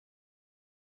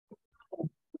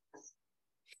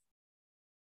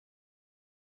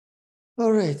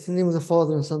All right, in the name of the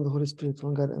Father and Son and the Holy Spirit,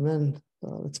 one God, amen.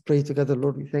 Let's pray together.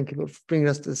 Lord, we thank you, Lord, for bringing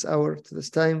us to this hour, to this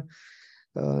time.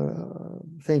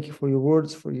 Thank you for your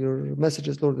words, for your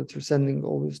messages, Lord, that you're sending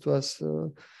always to us,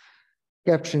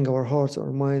 capturing our hearts,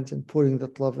 our minds, and pouring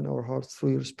that love in our hearts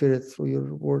through your Spirit, through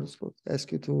your words. Lord, I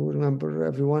ask you to remember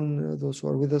everyone, those who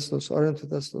are with us, those who aren't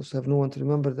with us, those who have no one to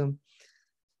remember them.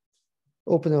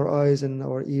 Open our eyes and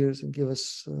our ears and give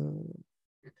us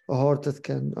a heart that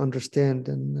can understand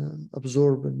and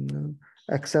absorb and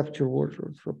accept your word,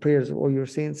 Lord. For prayers of all your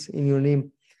saints in your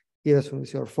name, hear us when we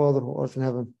say, Our Father who art in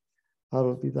heaven,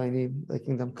 hallowed be thy name, thy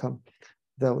kingdom come,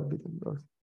 thy will be done, Lord.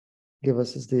 Give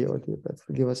us this day our daily bread.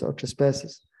 Forgive us our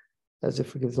trespasses, as you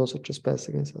forgive those who trespass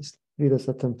against us. Lead us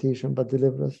not temptation, but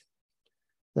deliver us.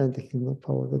 Thine the kingdom,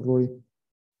 power, the glory,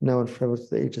 now and forever to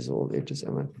the ages of all ages.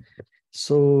 Amen.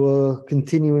 So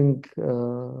continuing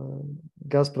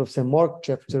Gospel of St. Mark,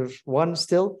 chapter 1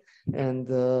 still. And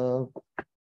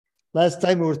last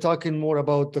time we were talking more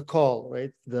about the call,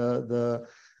 right? The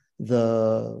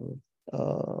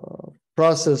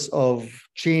process of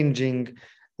changing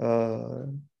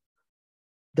the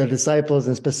disciples,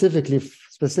 and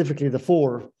specifically the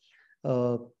four,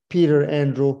 Peter,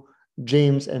 Andrew,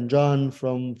 James, and John,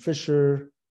 from fishermen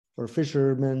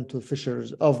to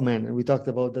fishers of men. And we talked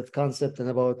about that concept and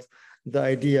about the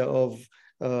idea of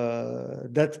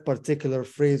that particular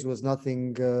phrase was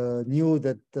nothing new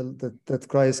that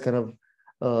Christ kind of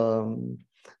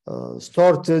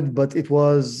started, but it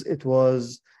was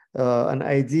an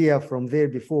idea from there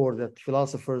before, that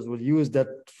philosophers will use that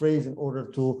phrase in order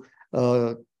to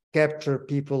capture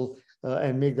people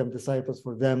and make them disciples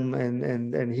for them,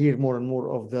 and hear more and more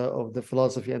of the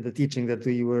philosophy and the teaching that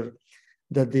they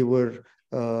were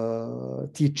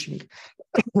teaching.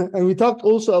 And we talked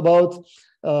also about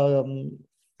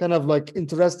kind of like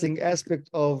interesting aspect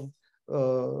of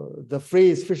the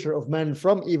phrase fisher of men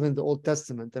from even the Old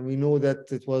Testament. And we know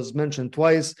that it was mentioned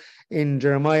twice in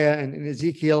Jeremiah and in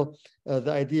Ezekiel,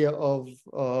 the idea of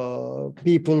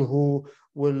people who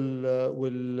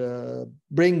will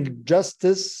bring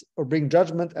justice or bring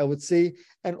judgment, I would say,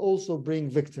 and also bring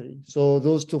victory. So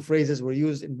those two phrases were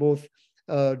used in both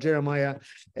Jeremiah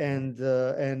and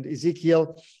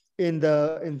Ezekiel, in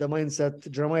the mindset.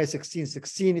 Jeremiah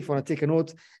 16:16, if you want to take a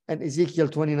note, and Ezekiel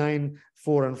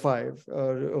 29:4 and 5,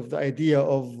 of the idea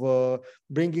of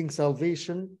bringing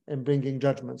salvation and bringing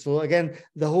judgment. So again,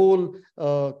 the whole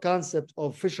concept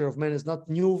of fisher of men is not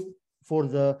new for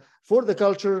the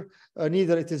culture,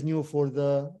 neither it is new for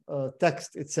the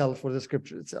text itself, for the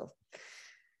scripture itself.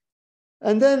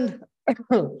 And then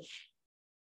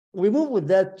we move with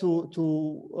that to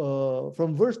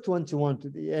from verse 21 to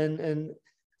the end, and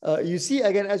you see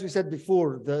again, as we said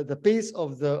before, the pace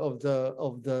of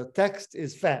the text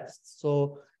is fast.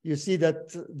 So you see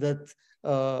that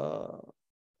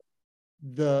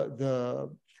the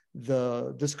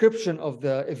description of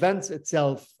the events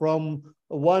itself from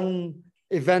one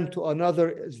event to another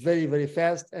is very, very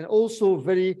fast, and also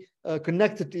very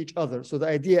connected to each other. So the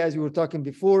idea, as we were talking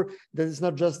before, that it's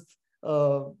not just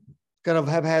kind of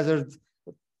haphazard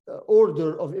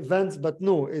order of events, but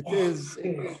no, it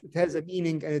has a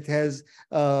meaning, and it has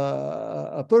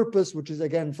a purpose, which is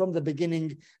again from the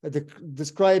beginning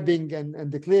describing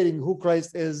and declaring who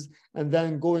Christ is, and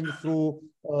then going through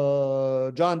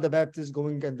John the Baptist,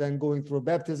 going through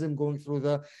baptism, going through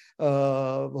the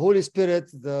Holy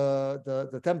Spirit,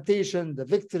 the temptation, the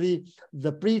victory,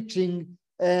 the preaching,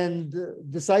 and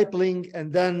discipling,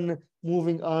 and then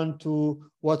moving on to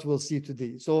what we'll see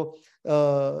today. So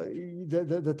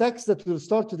the text that we'll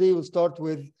start today will start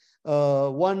with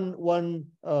one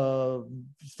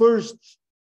first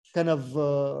kind of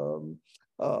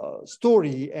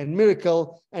story and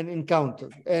miracle and encounter.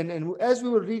 And as we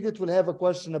will read it, we'll have a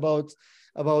question about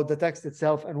the text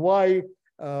itself, and why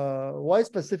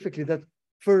specifically that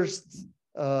first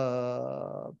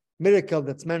miracle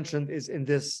that's mentioned is in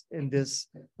this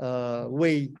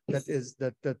way that's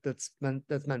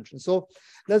mentioned. So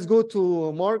let's go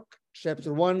to Mark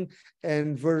chapter 1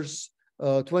 and verse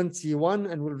 21,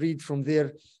 and we'll read from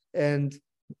there and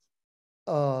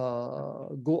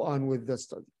go on with the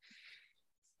study.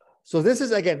 So this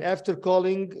is again after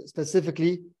calling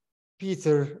specifically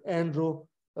Peter, Andrew,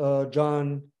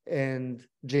 John, and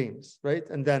James, right?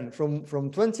 And then from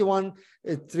 21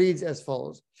 it reads as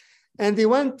follows. And they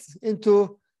went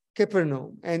into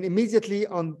Capernaum, and immediately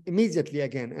on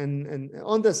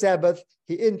the Sabbath,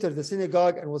 he entered the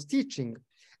synagogue and was teaching.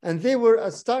 And they were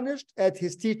astonished at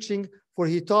his teaching, for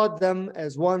he taught them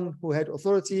as one who had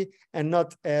authority and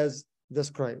not as the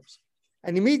scribes.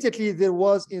 And immediately there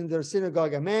was in their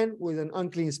synagogue a man with an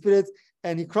unclean spirit,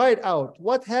 and he cried out,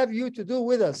 "What have you to do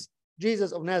with us,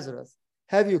 Jesus of Nazareth,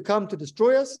 have you come to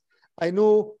destroy us? I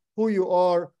know who you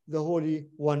are, the Holy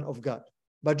One of God.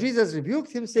 But Jesus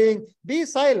rebuked him, saying, be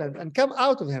silent and come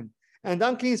out of him. And the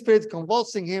unclean spirit,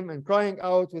 convulsing him and crying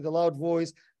out with a loud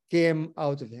voice, came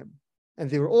out of him. And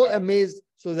they were all amazed,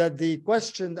 so that they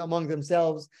questioned among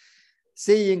themselves,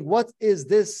 saying, what is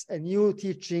this, a new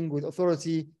teaching with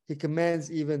authority? He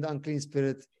commands even the unclean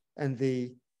spirit, and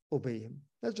they obey him.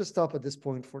 Let's just stop at this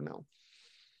point for now.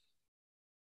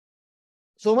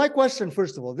 So my question,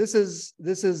 first of all, this is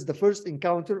the first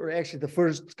encounter, or actually the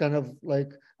first kind of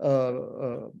like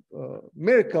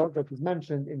miracle that is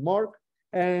mentioned in Mark,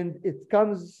 and it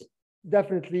comes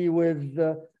definitely with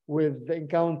the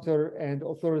encounter and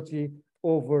authority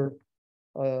over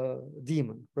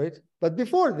demon, right? But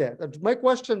before that, my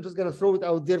question, I'm just going to throw it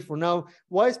out there for now.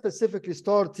 Why specifically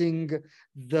starting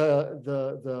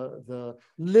the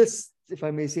list, if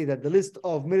I may say that, the list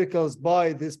of miracles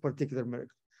by this particular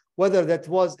miracle? Whether that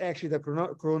was actually the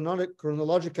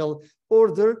chronological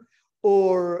order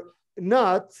or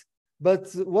not, but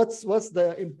what's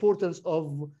the importance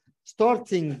of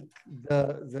starting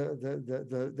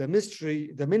the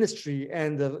ministry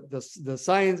and the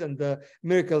signs and the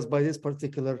miracles by this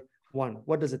particular one?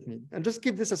 What does it mean? And just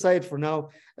keep this aside for now.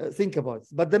 Think about it.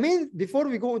 But before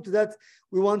we go into that,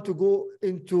 we want to go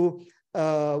into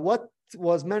what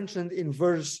was mentioned in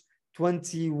verse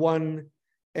 21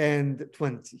 and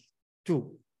 22.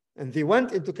 And they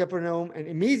went into Capernaum, and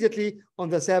immediately on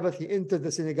the Sabbath he entered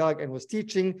the synagogue and was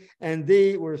teaching, and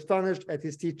they were astonished at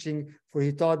his teaching, for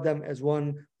he taught them as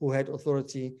one who had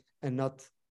authority, and not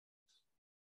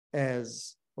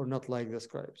like the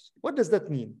scribes. What does that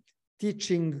mean?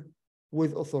 Teaching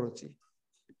with authority.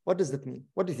 What does that mean?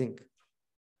 What do you think?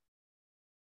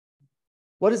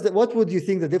 What would you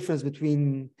think the difference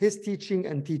between his teaching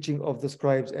and teaching of the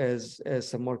scribes, as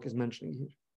St. Mark is mentioning here?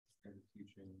 And the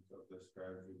teaching of the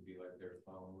scribes would be like their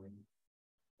following,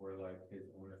 or like his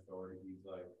own authority. He's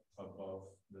like above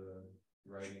the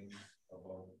writings,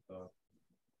 above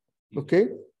the. Okay.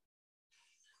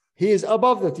 He is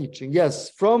above the teaching,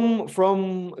 yes, from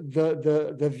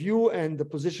the view and the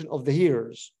position of the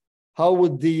hearers. How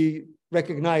would they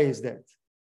recognize that?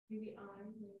 Maybe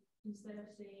instead of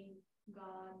saying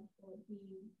God or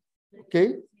he.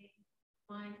 Okay.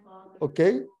 My Father.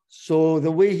 Okay. So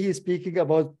the way he is speaking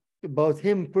about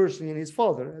him personally and his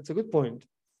father, that's a good point.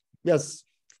 Yes.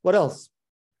 What else?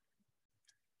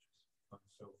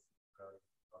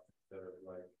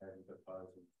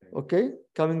 Okay.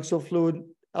 Coming so fluid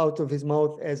out of his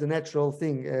mouth as a natural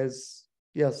thing,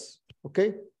 yes.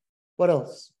 Okay. What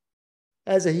else?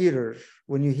 As a hearer,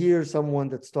 when you hear someone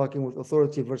that's talking with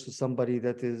authority versus somebody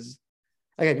that is,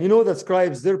 again, you know that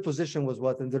scribes, their position was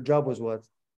what, and their job was what?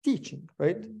 Teaching,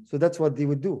 right? So that's what they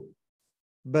would do.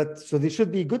 But so they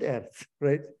should be good at it,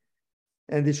 right?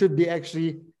 And they should be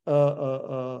actually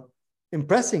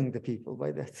impressing the people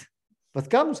by that. But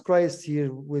comes Christ here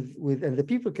with and the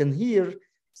people can hear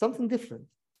something different.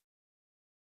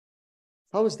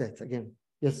 How is that again?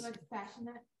 Yes. Like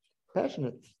passionate.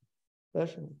 Passionate.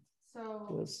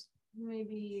 So yes.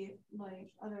 Maybe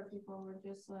like other people were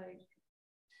just like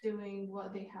doing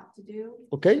what they have to do.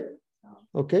 Okay. So.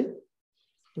 Okay.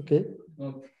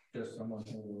 Not just someone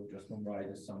who just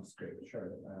memorizes some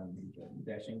scripture and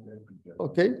dashing the.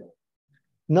 Okay.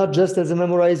 Not just as a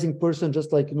memorizing person,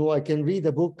 just like, I can read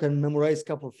a book and memorize a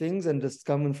couple of things and just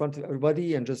come in front of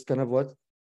everybody and just kind of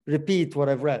repeat what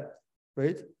I've read,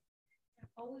 right?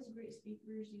 Always great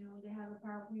speakers, they have a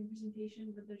PowerPoint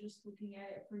presentation, but they're just looking at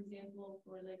it, for example,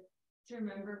 for like to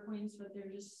remember points, but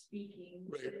they're just speaking.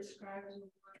 Right. The scribes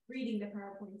reading the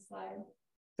PowerPoint slide.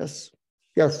 Yes.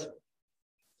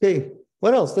 Okay.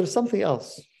 What else? There's something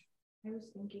else. I was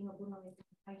thinking of when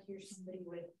I hear somebody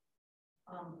with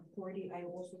authority, I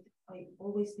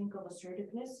always think of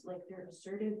assertiveness, like they're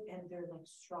assertive and they're like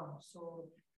strong. So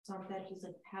it's not that he's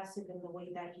like passive in the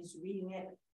way that he's reading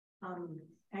it.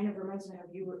 Kind of reminds me of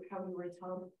how you were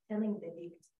telling the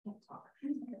deacons,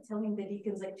 telling the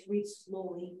deacons like to read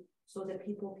slowly so that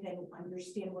people can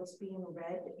understand what's being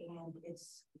read and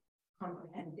it's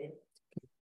comprehended.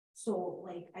 So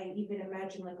like I even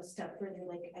imagine like a step further,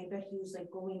 like I bet he was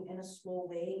like going in a slow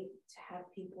way to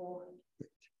have people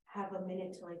have a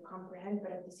minute to like comprehend,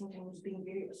 but at the same time he was being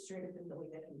very assertive in the way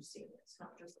that he was saying it. It's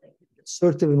not just like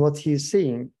assertive in what he's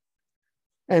saying.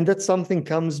 And that something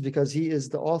comes because he is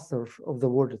the author of the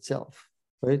word itself,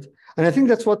 right? And I think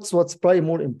that's what's probably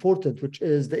more important, which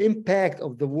is the impact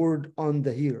of the word on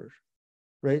the hearer,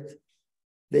 right?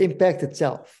 The impact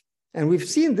itself. And we've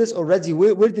seen this already.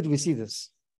 Where did we see this?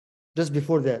 Just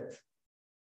before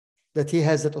that he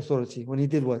has that authority. When he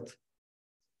did what?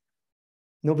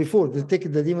 No, before the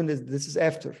taking the demon is this is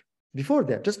after. Before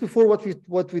that, just before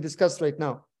what we discussed right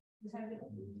now.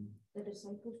 The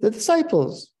disciples. The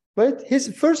disciples, right? His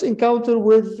first encounter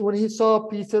with when he saw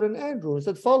Peter and Andrew, he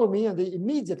said, "Follow me," and they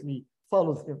immediately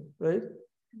followed him, right?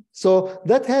 So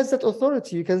that has that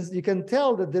authority. You can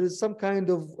tell that there is some kind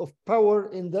of power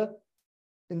in the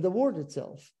word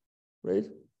itself, right?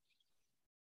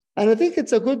 And I think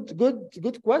it's a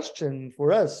good question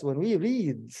for us when we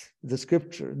read the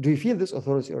scripture. Do you feel this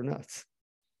authority or not?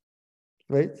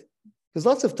 Right? Because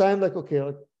lots of time, like, okay,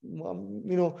 like,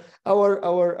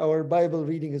 our Bible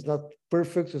reading is not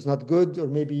perfect, it's not good, or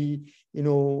maybe,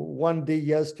 one day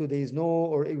yes, 2 days no,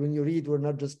 or when you read, we're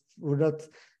not,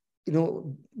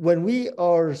 when we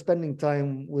are spending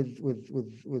time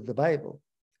with the Bible,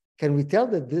 can we tell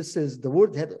that this is the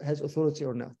word has authority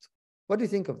or not? What do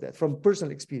you think of that from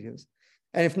personal experience?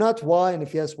 And if not, why? And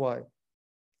if yes, why? I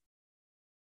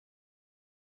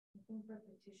think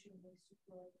repetition makes you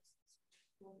feel like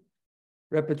it's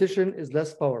Repetition is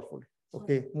less powerful.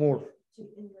 Okay, more. in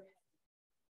your head.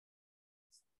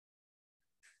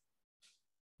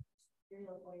 You're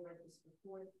like, oh, you read this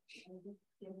before, and you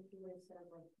give it to you instead of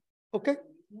like. Okay.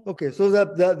 Okay, so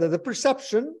the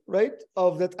perception, right,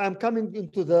 of that I'm coming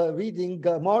into the reading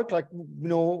Mark, like,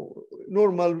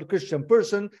 normal Christian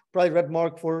person, probably read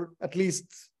Mark for at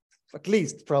least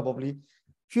probably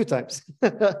few times.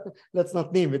 Let's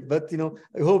not name it, but I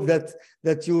hope that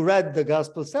you read the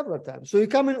gospel several times. So you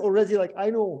come in already like, I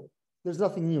know there's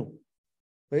nothing new,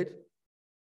 right?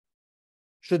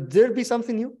 Should there be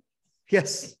something new?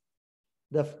 Yes.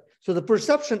 So the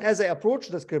perception as I approach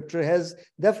the scripture has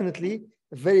definitely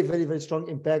a very, very, very strong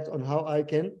impact on how I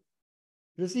can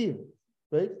receive,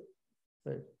 right?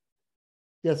 Right.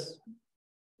 Yes.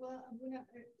 Well,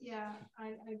 yeah,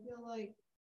 I feel like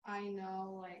I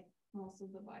know like most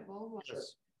of the Bible, but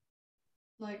Yes.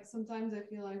 like sometimes I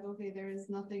feel like, okay, there is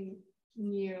nothing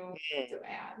new to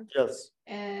add. Yes.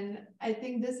 And I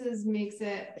think makes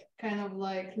it kind of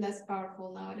like less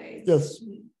powerful nowadays. Yes.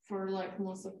 For like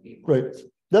most of people. Right.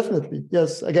 Definitely.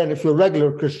 Yes. Again, if you're a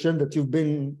regular Christian, that you've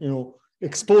been,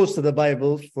 exposed to the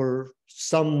Bible for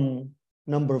some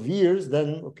number of years,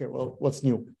 then okay, well, what's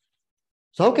new?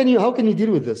 So how can you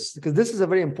deal with this? Because this is a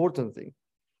very important thing,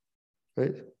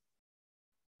 right?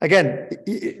 Again,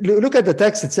 look at the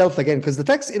text itself again, because the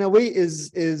text in a way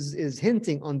is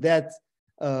hinting on that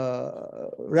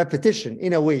repetition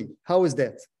in a way. How is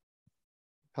that?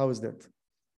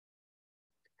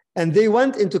 And they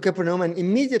went into Capernaum, and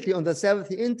immediately on the Sabbath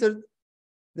he entered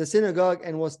the synagogue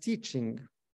and was teaching,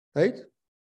 right?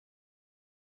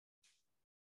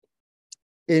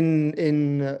 In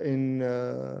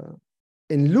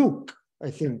Luke,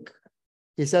 I think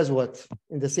he says what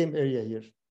in the same area here.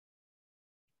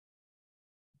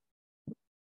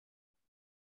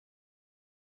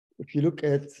 If you look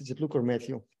at, is it Luke or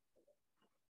Matthew?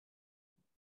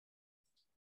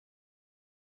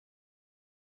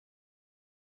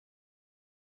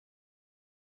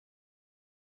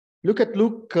 Look at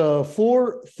Luke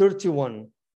 4:31.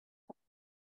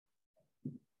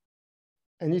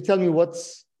 And you tell me what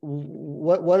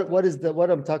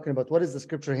I'm talking about. What is the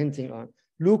scripture hinting on?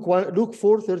 Luke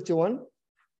 4:31.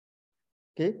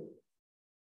 Okay.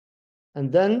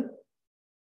 And then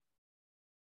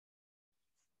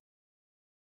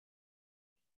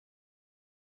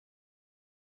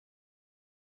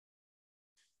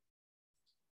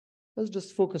let's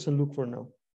just focus on Luke for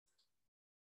now.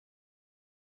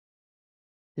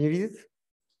 Can you read it?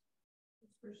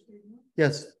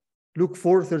 Yes. Luke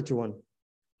 4:31.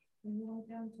 And he went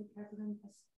down to Capernaum,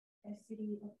 a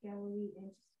city of Galilee,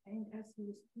 and as he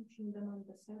was teaching them on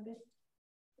the Sabbath,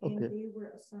 and they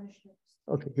were astonished.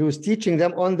 Okay, he was teaching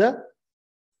them on the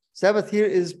Sabbath. Here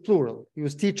is plural. He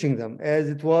was teaching them as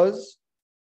it was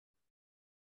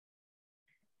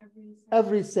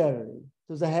every Saturday. It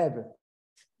was a habit,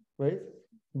 right?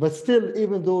 But still,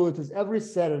 even though it was every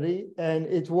Saturday and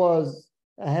it was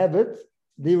a habit,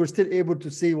 they were still able to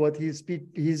say what he's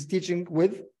teaching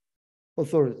with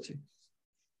authority.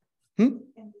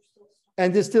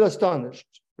 And they're still astonished,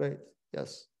 right?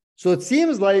 Yes. So it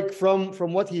seems like from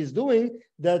what he's doing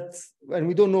that, and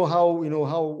we don't know how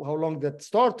long that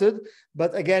started,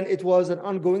 but again, it was an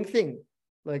ongoing thing,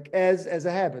 like as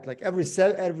a habit. Like every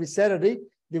Saturday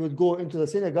they would go into the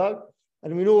synagogue,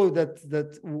 and we know that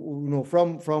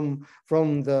from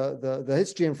the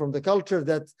history and from the culture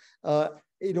that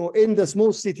in the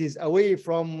small cities away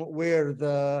from where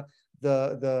the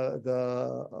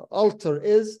altar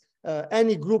is,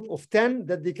 any group of 10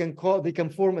 that they can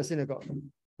form a synagogue,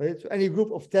 right? So any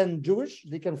group of 10 Jewish,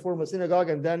 they can form a synagogue,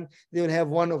 and then they will have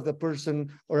one of the person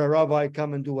or a rabbi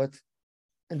come and do what?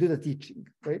 and do the teaching,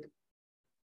 right?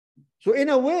 So in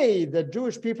a way, the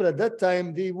Jewish people at that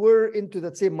time, they were into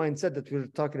that same mindset that we're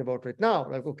talking about right now.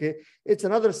 Like, okay, it's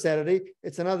another Saturday,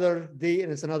 it's another day,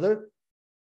 and it's another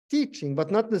teaching,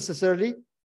 but not necessarily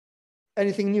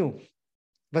anything new.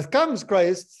 But comes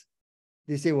Christ,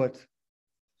 they say what?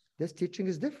 This teaching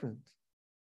is different.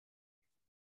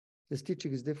 This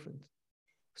teaching is different.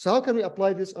 So how can we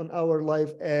apply this on our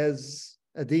life as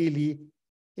a daily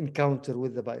encounter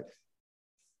with the Bible?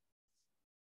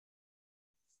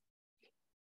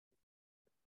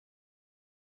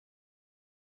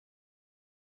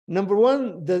 Number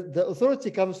one, the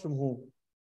authority comes from whom?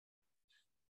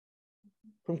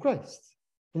 From Christ,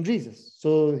 from Jesus.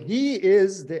 So he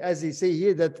is, as they say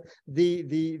here, that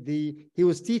he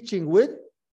was teaching with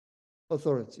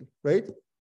authority, right?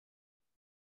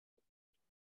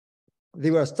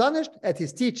 They were astonished at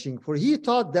his teaching, for he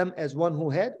taught them as one who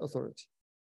had authority.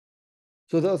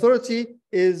 So the authority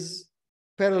is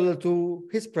parallel to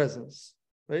his presence,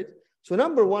 right? So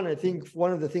number one, I think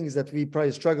one of the things that we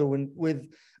probably struggle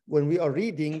with when we are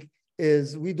reading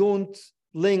is we don't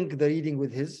link the reading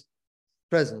with his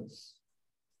presence,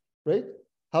 right?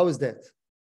 How is that?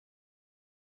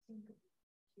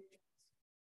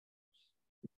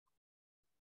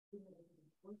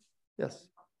 Yes.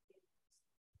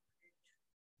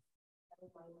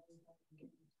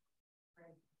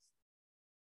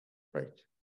 Right.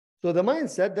 So the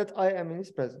mindset that I am in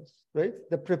his presence, right?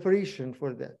 The preparation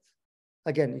for that.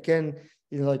 Again, you can,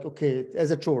 like, okay,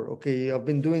 as a chore, okay, I've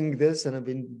been doing this and I've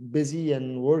been busy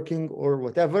and working or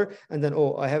whatever. And then,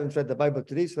 oh, I haven't read the Bible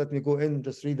today. So let me go in,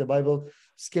 just read the Bible,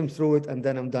 skim through it, and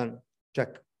then I'm done.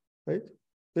 Check, right?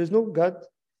 There's no God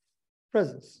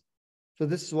presence. So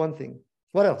this is one thing.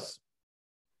 What else?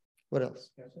 What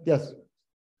else? Yes.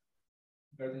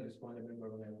 Regarding this point, I remember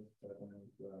when I was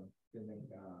filming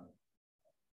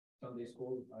Sunday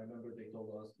school, I remember they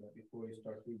told us that before you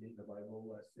start reading the Bible,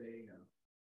 let's say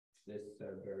this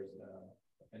verse,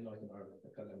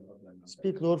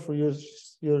 speak, Lord, for your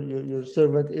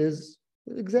servant is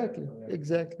exactly,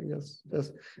 yes.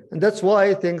 And that's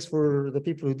why, thanks for the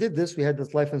people who did this, we had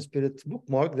this Life and Spirit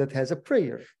bookmark that has a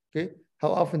prayer. Okay,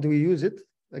 how often do we use it?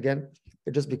 Again,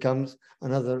 it just becomes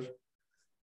another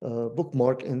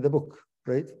bookmark in the book,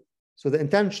 right? So the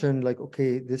intention, like,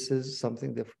 okay, this is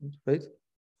something different, right?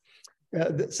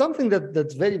 Something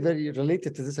that's very, very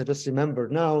related to this, I just remember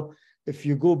now, if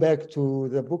you go back to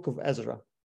the book of Ezra,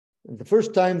 and the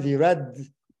first time they read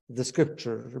the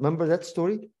scripture, remember that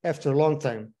story? After a long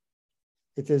time.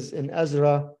 It is in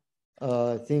Ezra,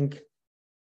 I think.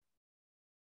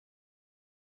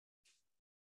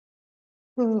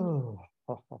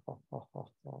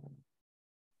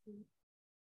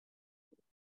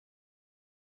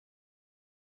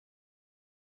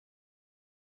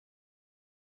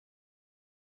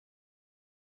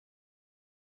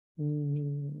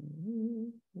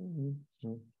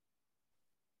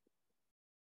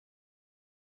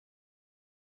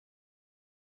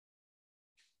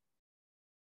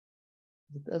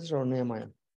 Is it Ezra or Nehemiah? I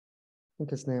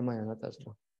think it's Nehemiah, not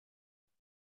Ezra.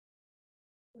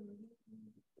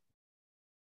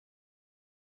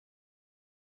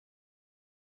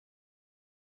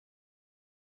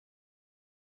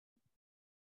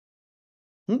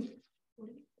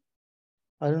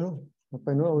 I don't know. If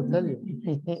I know, I will tell you.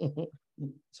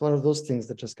 It's one of those things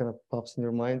that just kind of pops in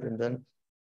your mind. And then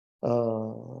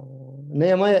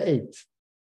Nehemiah 8.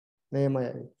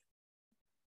 Nehemiah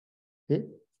 8. Okay.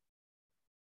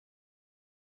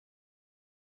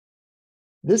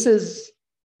 This is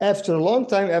after a long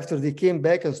time, after they came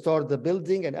back and started the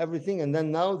building and everything. And then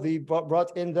now they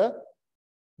brought in the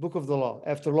book of the law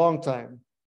after a long time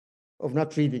of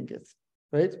not reading it,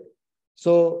 right?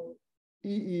 So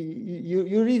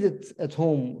you read it at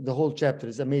home, the whole chapter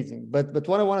is amazing. But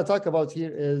what I want to talk about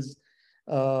here is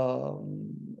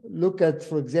look at,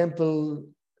 for example,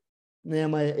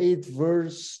 Nehemiah 8,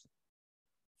 verse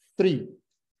 3.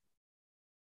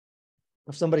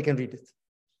 If somebody can read it.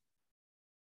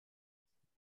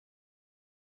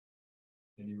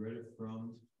 Then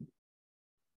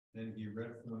he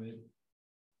read from it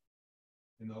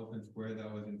in the open square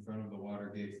that was in front of the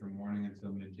water gate from morning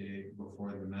until midday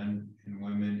before the men and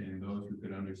women and those who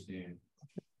could understand,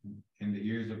 in the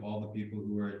ears of all the people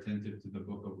who were attentive to the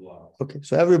book of law. Okay,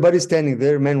 so everybody's standing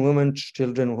there, men, women,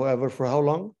 children, whoever, for how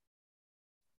long?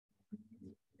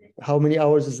 How many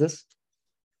hours is this?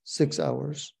 6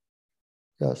 hours.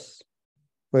 Yes.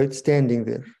 Right, standing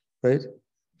there, right?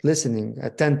 Listening,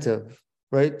 attentive,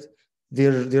 right?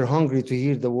 They're hungry to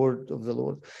hear the word of the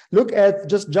Lord. Look at,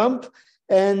 just jump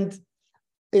and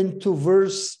into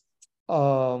verse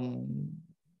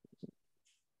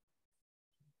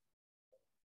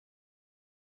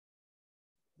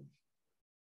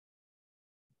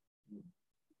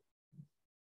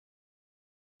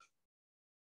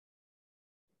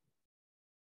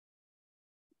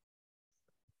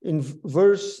in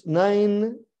verse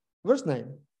 9,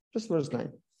 just verse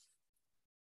 9.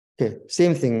 Okay,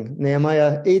 same thing,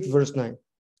 Nehemiah 8, verse 9.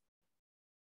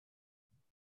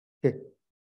 Okay.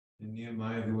 And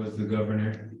Nehemiah, who was the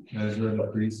governor, Ezra the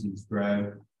priest and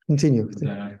scribe. Continue. Is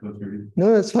that not supposed to read?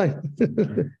 No, that's fine.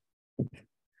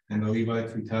 And the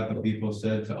Levites who taught the people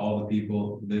said to all the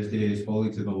people, this day is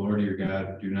holy to the Lord your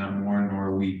God. Do not mourn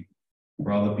nor weep.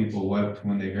 For all the people wept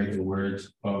when they heard the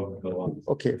words of the law.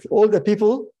 Okay, all the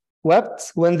people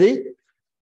wept when they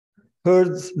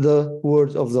heard the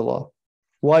words of the law.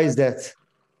 Why is that?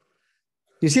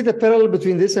 You see the parallel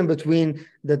between this and between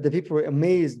that the people were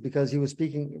amazed because he was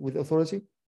speaking with authority,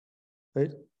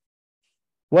 right?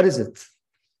 What is it?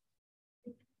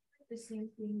 The same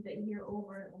thing that you hear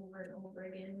over and over and over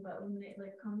again, but when it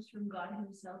like comes from God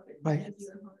himself, it Right. gives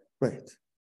you a heart. Right.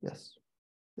 Yes.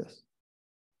 Yes.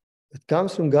 It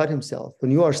comes from God himself.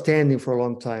 When you are standing for a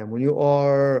long time, when you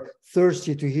are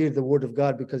thirsty to hear the word of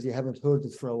God because you haven't heard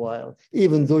it for a while,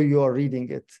 even though you are reading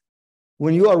it,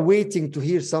 when you are waiting to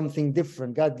hear something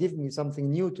different, God, give me something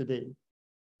new today,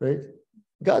 right?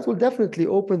 God will definitely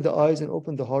open the eyes and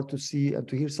open the heart to see and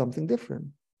to hear something different.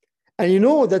 And you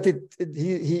know that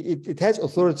it has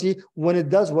authority when it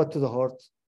does what to the heart?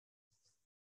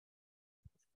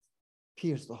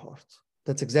 Pierce the heart.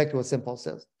 That's exactly what St. Paul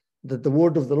says. That the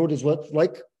word of the Lord is what?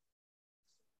 Like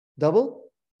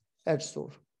double-edged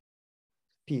sword.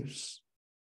 Pierce.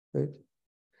 Right?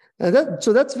 And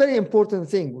so that's very important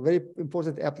thing, very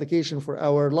important application for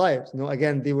our lives. You know,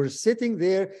 again, they were sitting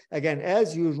there, again,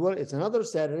 as usual, it's another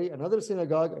Saturday, another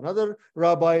synagogue, another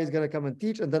rabbi is going to come and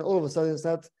teach, and then all of a sudden it's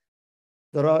not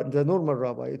the normal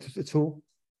rabbi, it's who?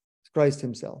 It's Christ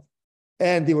himself.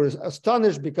 And they were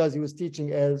astonished because he was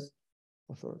teaching as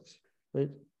authority, right?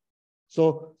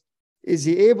 So is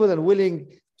he able and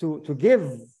willing to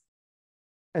give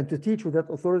and to teach with that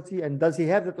authority? And does he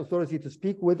have that authority to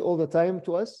speak with all the time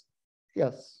to us?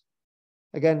 Yes.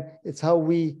 Again, it's how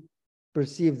we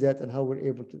perceive that and how we're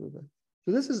able to do that.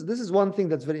 So this is one thing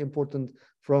that's very important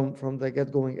from the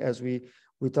get-going as we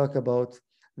talk about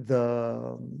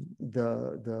the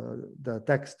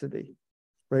text today,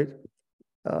 right?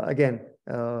 Again,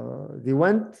 they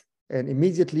went and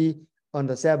immediately on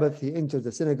the Sabbath, he entered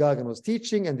the synagogue and was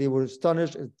teaching, and they were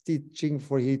astonished at teaching,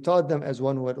 for he taught them as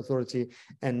one who had authority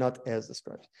and not as the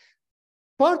scribes.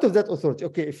 Part of that authority,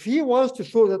 okay, if he wants to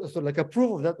show that authority, like a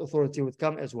proof of that authority would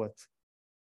come as what?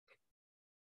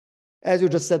 As you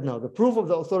just said now, the proof of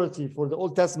the authority for the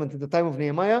Old Testament at the time of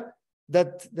Nehemiah,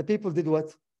 that the people did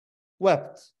what?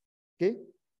 Wept, okay?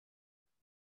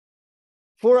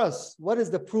 For us, what is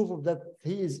the proof of that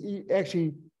he is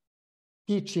actually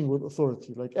teaching with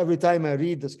authority? Like every time I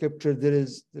read the scripture, there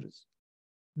is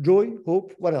joy,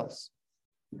 hope, what else?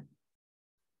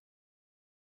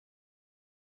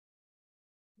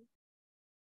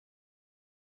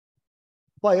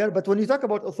 Fire, but when you talk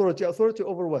about authority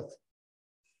over what?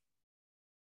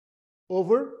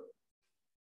 Over?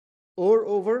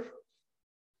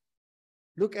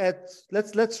 Look at,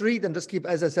 let's read and just keep,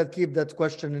 as I said, keep that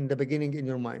question in the beginning in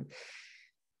your mind.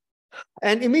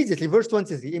 And immediately, verse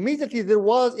 23, immediately there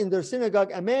was in their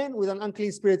synagogue a man with an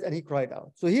unclean spirit, and he cried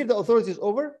out. So here the authority is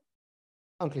over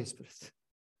unclean spirits.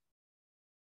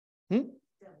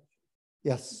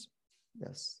 Yes.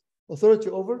 Authority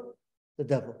over the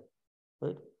devil,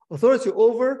 right? Authority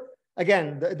over,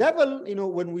 again, the devil, you know,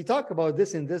 when we talk about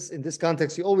this in this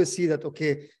context, you always see that,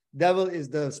 okay, devil is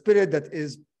the spirit that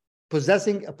is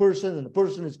possessing a person, and the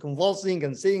person is convulsing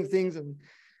and saying things.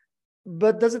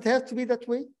 But does it have to be that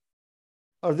way?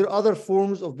 Are there other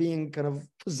forms of being kind of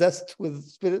possessed with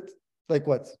spirit? Like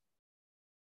what?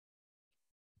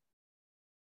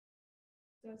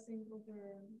 Obsessing over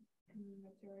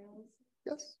materials.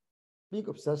 Yes. Being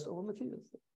obsessed over materials.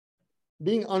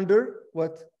 Being under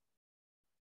what?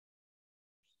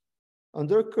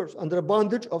 Under a curse, under a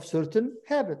bondage of certain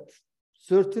habits,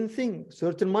 certain things,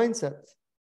 certain mindsets.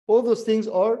 All those things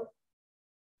are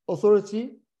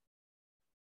authority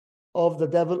of the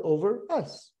devil over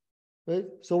us. Right?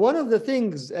 So one of the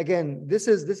things, again, this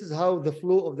is how the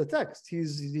flow of the text.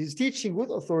 He's teaching with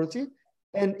authority,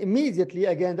 and immediately,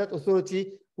 again, that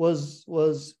authority was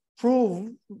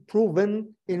proven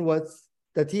in what?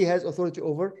 That he has authority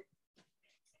over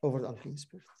the unclean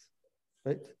spirits.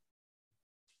 Right?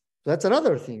 So that's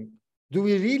another thing. Do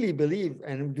we really believe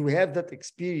and do we have that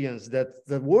experience that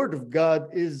the word of God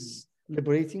is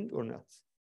liberating or not?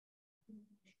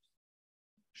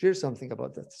 Share something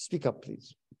about that. Speak up,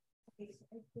 please. Okay, so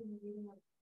I've been reading up.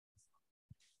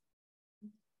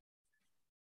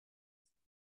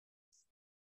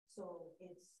 So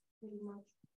it's pretty much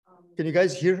Can you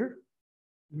guys hear her?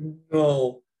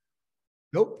 No.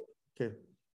 Nope. Okay.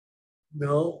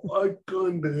 No, I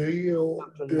couldn't hear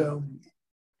them.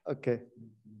 Okay.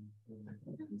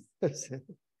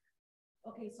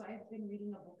 Okay, so I've been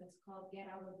reading a book, it's called Get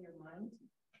Out of Your Mind.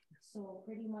 So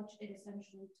pretty much it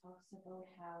essentially talks about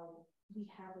how we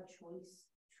have a choice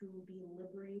to be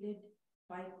liberated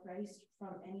by Christ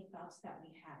from any thoughts that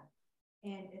we have.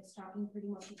 And it's talking pretty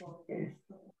much about the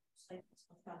cycles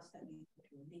of thoughts that we go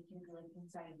through. They can be like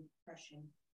anxiety, depression,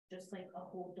 just like a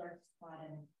whole dark spot,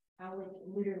 and how like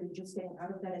literally just getting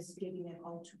out of that is giving it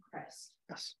all to Christ.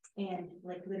 Yes. And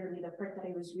like literally the part that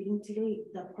I was reading today,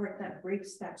 the part that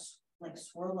breaks that like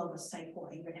swirl of a cycle,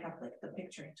 I even have like the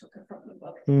picture, I took it from the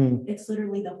book. It's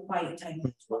literally the quiet time.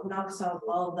 It's what knocks out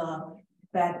all the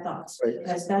bad thoughts, Right.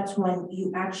 because that's when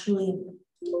you actually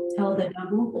tell the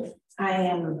devil, I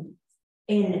am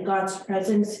in God's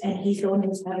presence and he's the one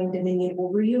who's having dominion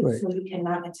over you. Right. So you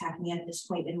cannot attack me at this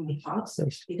point in my thoughts,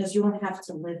 Yes. because you don't have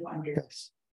to live under.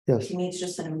 Yes. Yes. To me, it's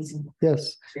just an amazing book.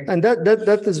 Yes, and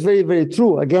that is very, very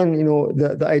true. Again, you know,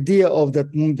 the idea of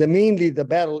that mainly the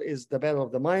battle is the battle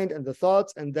of the mind and the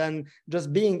thoughts, and then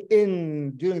just being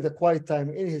in during the quiet time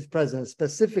in his presence,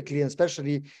 specifically and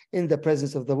especially in the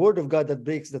presence of the word of God, that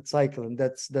breaks that cycle, and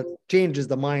that changes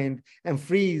the mind and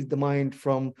frees the mind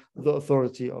from the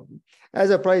authority of. As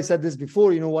I probably said this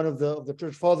before, you know, one of the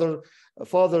church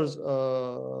fathers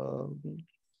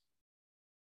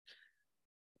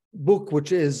book,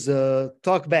 which is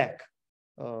Talk Back.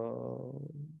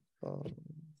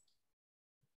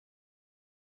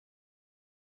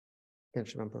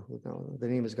 Can't remember who now. The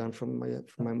name is gone from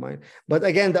my mind. But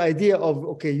again, the idea of,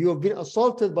 okay, you have been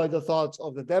assaulted by the thoughts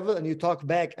of the devil, and you talk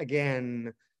back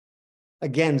again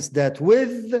against that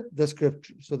with the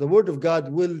scripture. So the word of God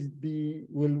will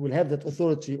have that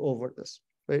authority over this,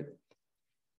 right?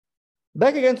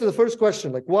 Back again to the first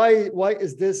question, like why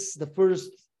is this the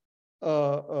first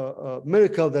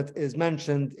miracle that is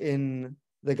mentioned in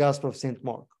the Gospel of St.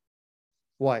 Mark?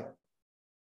 Why?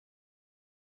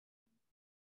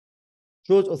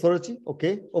 Shows authority,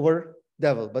 okay, over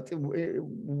devil, but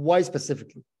why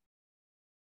specifically?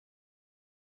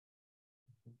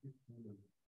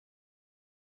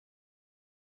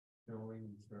 Showing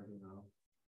and starting off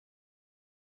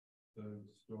the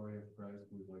story of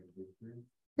Christ with like victory.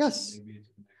 Yes. Maybe it's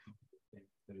connected to the things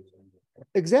that it's under.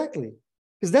 Exactly.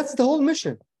 Because that's the whole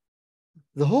mission.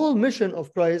 The whole mission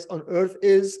of Christ on earth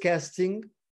is casting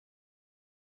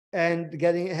and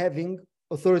having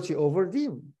authority over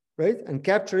demons, right? And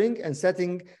capturing and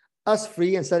setting us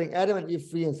free, and setting Adam and Eve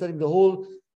free, and setting the whole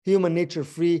human nature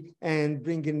free, and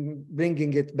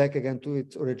bringing it back again to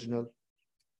its original.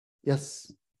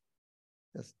 Yes.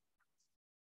 Yes.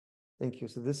 Thank you.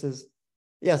 So this is,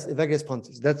 yes, Evagrius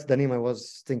Pontius. That's the name I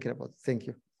was thinking about. Thank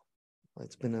you.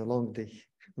 It's been a long day.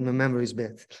 My memory is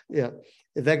bad. Yeah.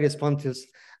 Evagrius Pontius,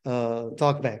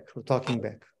 talking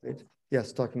back, right?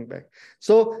 Yes, talking back.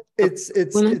 So it's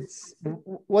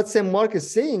what St. Mark is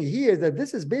saying here, that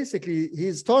this is basically,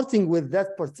 he's starting with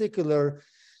that particular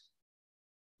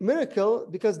miracle,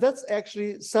 because that's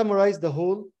actually summarized the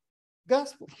whole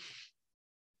gospel,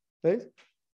 right?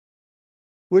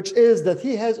 Which is that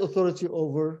he has authority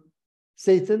over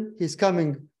Satan. He's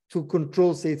coming to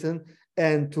control Satan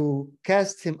and to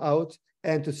cast him out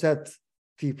and to set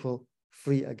people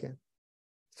free again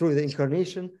through the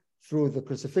incarnation, through the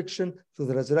crucifixion, through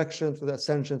the resurrection, through the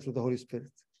ascension, through the Holy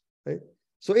Spirit, right?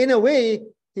 So in a way,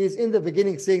 he's in the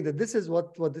beginning saying that this is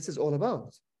what this is all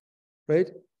about, right?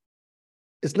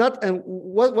 It's not, and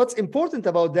what's important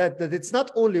about that it's not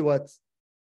only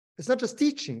it's not just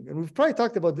teaching, and we've probably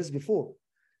talked about this before.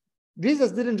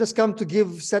 Jesus didn't just come to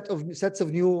give a set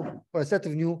of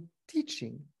new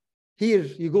teaching. Here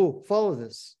you go, follow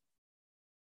this.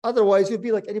 Otherwise, you'll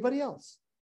be like anybody else,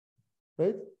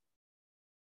 right?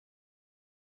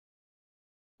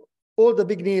 All the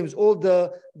big names, all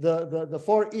the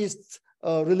Far East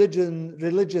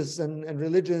religions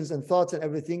and thoughts and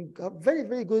everything, are very,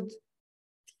 very good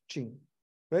teaching,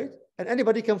 right? And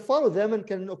anybody can follow them and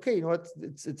can, okay, you know what?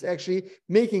 It's actually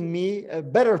making me a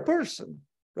better person,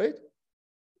 right?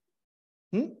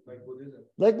 Like Buddhism.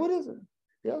 Like Buddhism,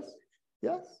 yes,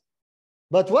 yes.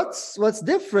 But what's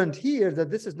different here, that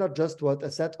this is not just a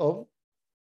set of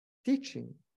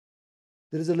teaching.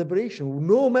 There is a liberation.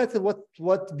 No matter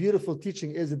what beautiful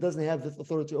teaching is, it doesn't have this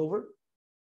authority over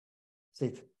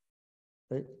Satan,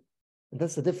 right? And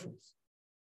that's the difference.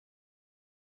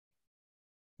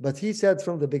 But he said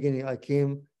from the beginning, I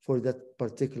came for that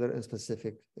particular and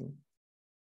specific thing,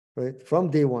 right? From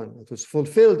day one, it was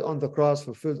fulfilled on the cross,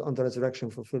 fulfilled on the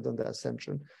resurrection, fulfilled on the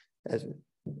ascension,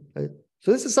 right?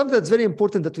 So this is something that's very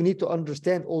important that we need to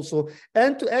understand also,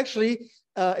 and to actually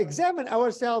examine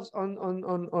ourselves on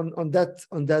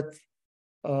that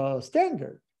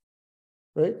standard,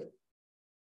 right?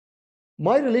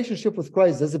 My relationship with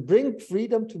Christ, does it bring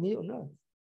freedom to me or not?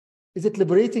 Is it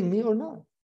liberating me or not?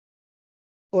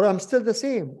 Or I'm still the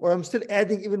same, or I'm still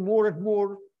adding even more and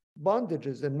more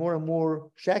bondages and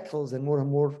more shackles and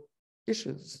more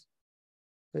issues,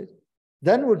 right?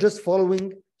 Then we're just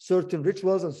following certain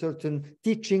rituals and certain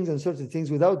teachings and certain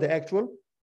things without the actual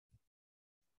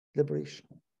liberation.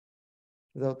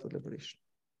 Without the liberation.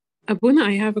 Abuna,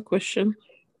 I have a question.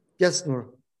 Yes, Nora.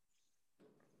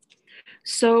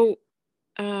 So,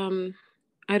 I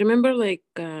remember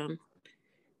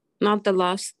not the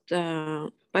last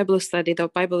Bible study, the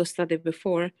Bible study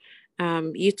before,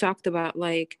 you talked about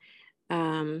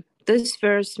this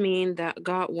verse mean that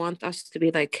God wants us to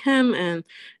be like him, and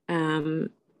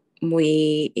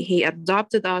he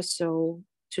adopted us so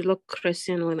to look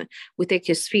Christian when we take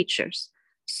his features.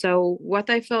 So what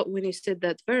I felt when you said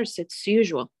that verse, it's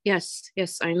usual. Yes,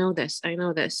 I know this.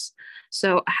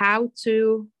 So how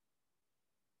to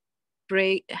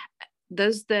break,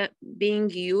 does the being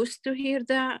used to hear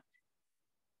that,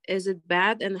 is it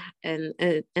bad, and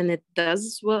it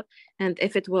does well, and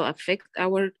if it will affect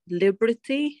our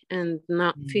liberty and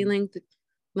not feeling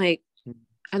like,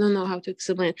 I don't know how to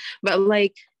explain, but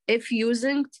if you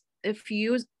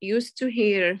used to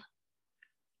hear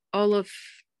all of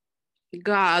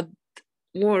God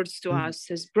words to us,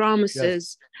 his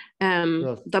promises,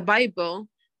 the Bible,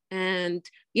 and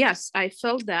yes, I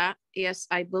felt that, yes,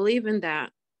 I believe in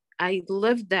that, I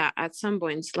lived that at some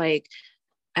points,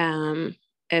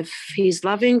 if he's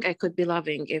loving, I could be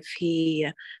loving. If he,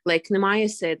 like Nehemiah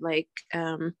said,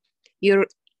 your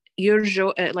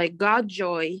joy, God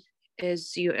joy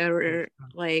is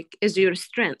your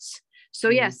strength. So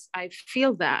yes, I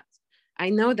feel that, I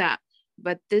know that,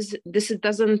 but this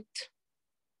doesn't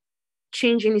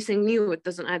change anything new. It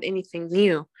doesn't add anything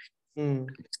new.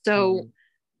 So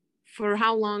for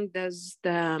how long does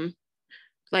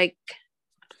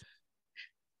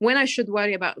when I should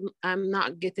worry about I'm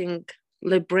not getting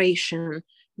liberation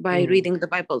by reading the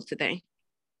Bible today?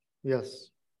 Yes.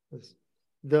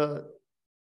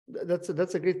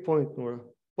 That's a great point, Nora.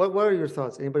 What are your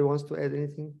thoughts? Anybody wants to add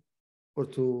anything or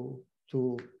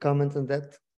to comment on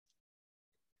that?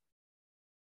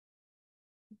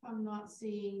 If I'm not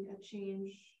seeing a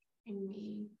change in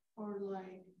me, or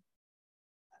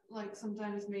like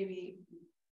sometimes maybe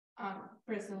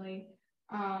personally,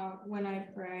 when I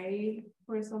pray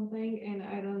for something and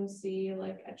I don't see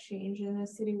a change in a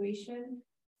situation,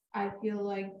 I feel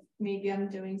like maybe I'm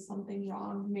doing something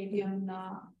wrong. Maybe I'm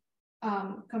not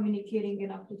communicating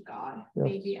enough with God. Yes.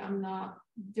 Maybe I'm not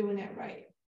doing it right.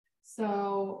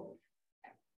 So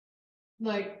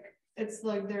it's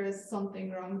like there is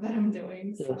something wrong that I'm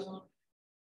doing. Yes. So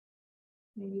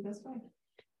maybe that's fine.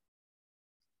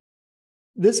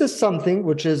 This is something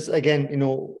which is, again,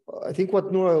 I think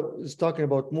what Nora is talking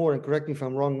about more, and correct me if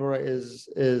I'm wrong, Nora,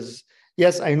 is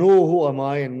yes, I know who am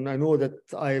I, and I know that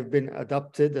I've been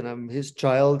adopted and I'm his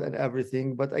child and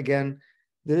everything, but again,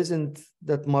 there isn't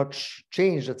that much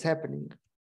change that's happening,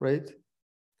 right?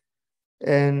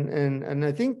 And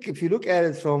I think if you look at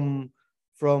it from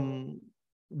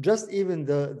just even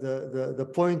the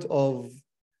point of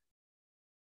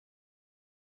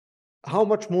how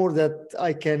much more that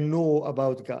I can know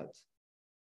about God,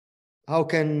 how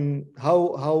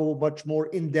much more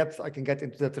in depth I can get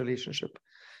into that relationship.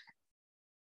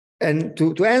 And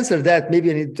to answer that, maybe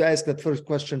I need to ask that first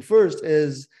question first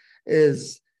is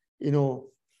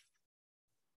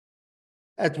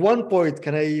at one point,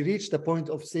 can I reach the point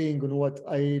of saying, what,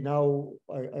 I know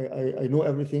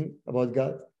everything about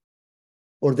God?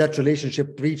 Or that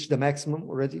relationship reached the maximum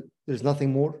already? There's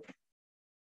nothing more?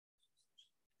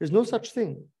 There's no such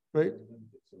thing, right?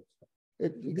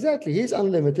 Exactly. He's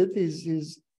unlimited.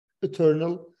 He's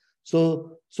eternal.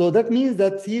 So that means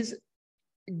that he's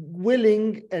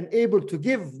willing and able to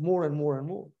give more and more and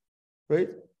more, right?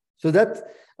 So that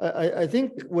I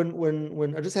think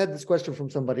when I just had this question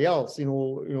from somebody else,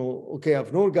 okay,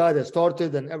 I've known God, I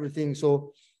started and everything.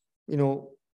 So,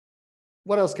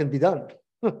 what else can be done,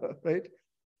 right?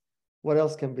 What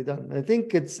else can be done? I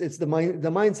think it's the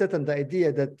mindset and the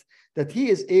idea that he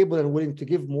is able and willing to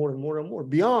give more and more and more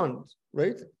beyond,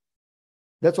 right?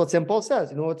 That's what St. Paul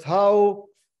says. It's how,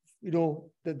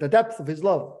 the depth of his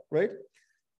love, right?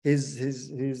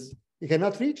 He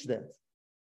cannot reach that,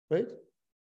 right?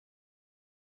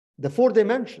 The 4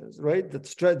 dimensions, right?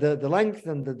 The length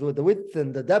and the width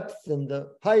and the depth and the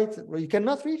height, you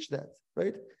cannot reach that,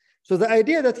 right? So the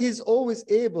idea that he's always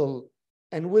able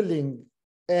and willing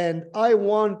and I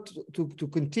want to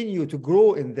continue to grow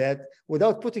in that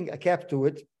without putting a cap to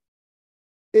it,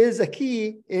 is a key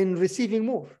in receiving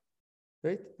more,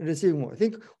 right? In receiving more. I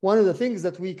think one of the things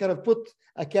that we kind of put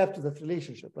a cap to that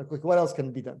relationship, like what else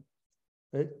can be done,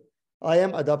 right? I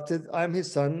am adopted, I am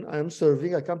his son, I am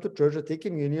serving, I come to church, I take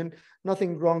communion,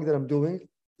 nothing wrong that I'm doing,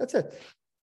 that's it,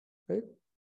 right?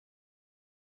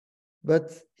 But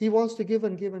he wants to give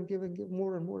and give and give and give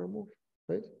more and more and more,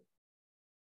 right?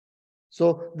 So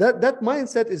that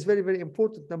mindset is very, very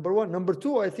important, number one. Number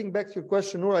two, I think back to your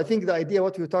question, Nora, I think the idea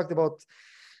what we talked about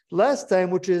last time,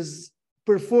 which is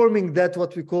performing that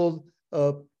what we call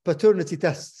paternity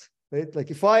test, right? Like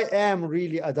if I am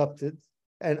really adopted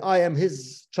and I am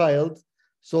his child,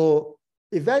 so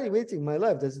evaluating my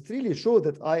life, does it really show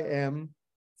that I am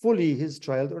fully his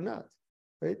child or not,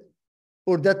 right?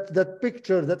 Or that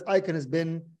picture, that icon has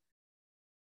been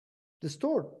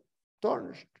distorted,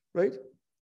 tarnished, right?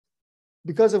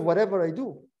 Because of whatever I do.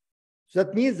 So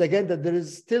that means again that there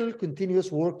is still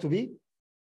continuous work to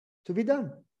be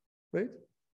done, right?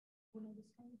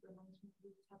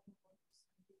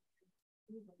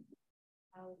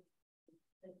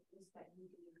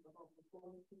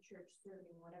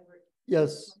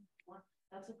 Yes.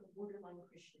 That's like a borderline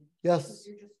Christian. Yes.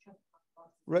 You're just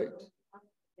right.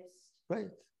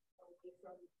 Right.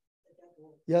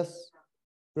 Yes.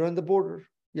 You're on the border.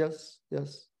 Yes.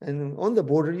 Yes. And on the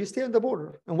border, you stay on the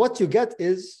border. And what you get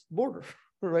is border,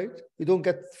 right? You don't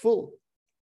get full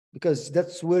because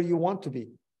that's where you want to be.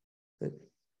 Right?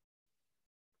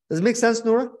 Does it make sense,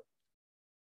 Nora?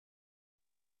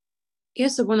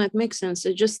 Yes, Abuna, it makes sense.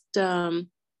 It just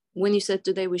when you said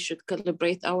today we should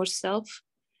calibrate ourselves,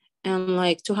 and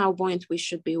like to how point we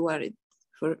should be worried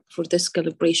for this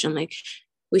calibration. Like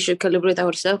we should calibrate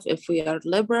ourselves if we are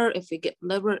liberal, if we get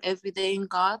liberal every day in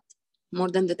God more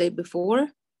than the day before.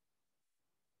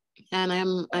 And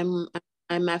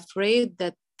I'm afraid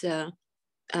that the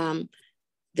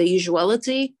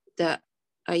usuality that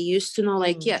I used to know,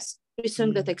 like yes,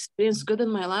 everything that I experienced good in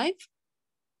my life,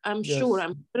 I'm sure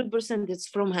I'm 100% it's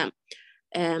from him.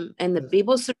 And the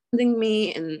people surrounding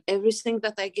me and everything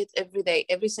that I get every day,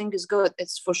 everything is good.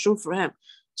 It's for sure for him.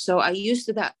 So I used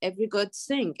to that every good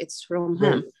thing, it's from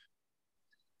him.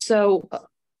 So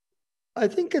I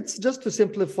think it's just to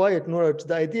simplify it, Nora, to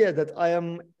the idea that I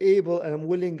am able and I'm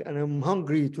willing and I'm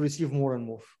hungry to receive more and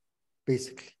more,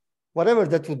 basically, whatever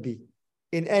that would be,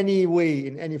 in any way,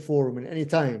 in any form, in any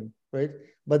time, right?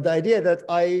 But the idea that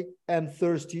I am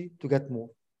thirsty to get more,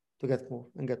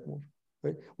 and get more.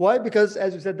 Right? Why? Because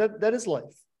as you said, that is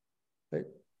life, right?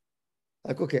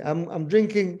 Like, okay, I'm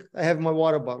drinking, I have my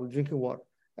water bottle, drinking water.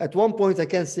 At one point, I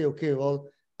can't say, okay, well,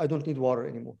 I don't need water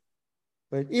anymore,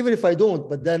 right? Even if I don't,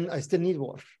 but then I still need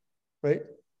water, right?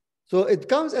 So it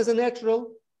comes as a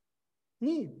natural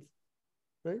need,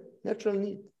 right? Natural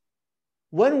need.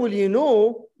 When will you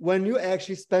know? When you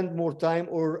actually spend more time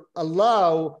or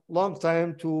allow long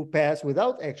time to pass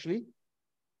without actually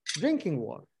drinking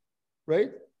water,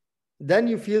 right? Then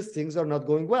you feel things are not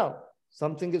going well.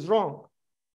 Something is wrong.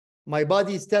 My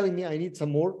body is telling me I need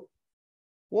some more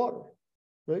water,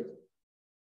 right?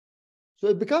 So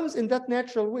it becomes in that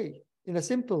natural way, in a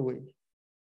simple way,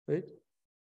 right?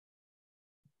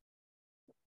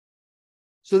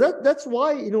 So that's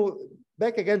why, you know,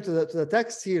 back again to the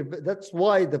text here, that's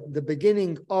why the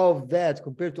beginning of that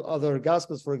compared to other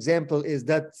gospels, for example, is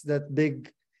that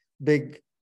big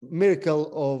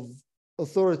miracle of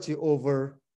authority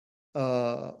over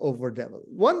devil.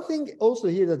 One thing also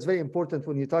here that's very important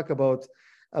when you talk about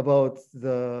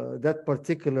that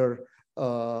particular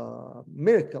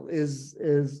miracle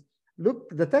is look,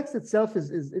 the text itself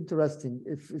is interesting.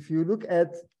 If you look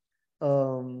at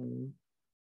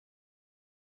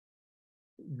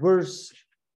verse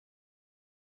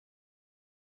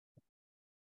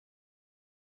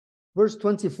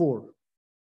 24.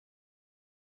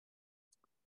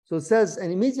 So it says,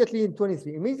 and immediately in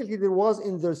 23, immediately there was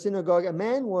in their synagogue a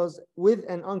man was with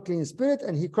an unclean spirit,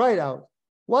 and he cried out,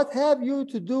 "What have you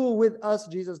to do with us,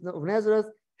 Jesus of Nazareth?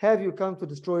 Have you come to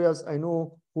destroy us? I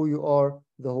know who you are,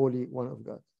 the Holy One of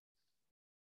God."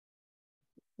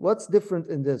 What's different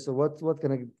in this, or what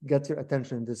can I get your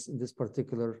attention in this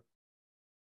particular?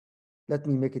 Let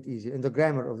me make it easy in the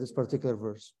grammar of this particular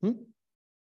verse.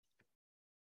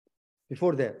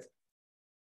 Before that.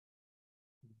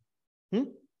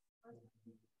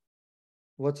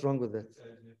 What's wrong with that?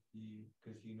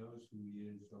 Because he knows who he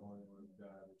is, the Holy One of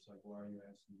God. It's like, why are you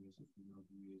asking this if you know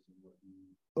who he is and what he...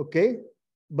 Okay,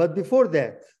 but before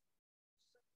that,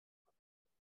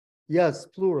 yes,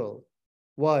 plural.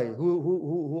 Why?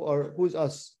 Who's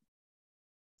us?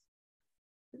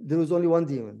 There was only one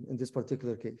demon in this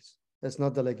particular case. It's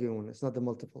not the legion. It's not the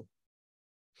multiple.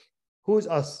 Who is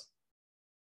us?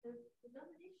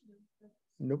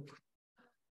 Nope.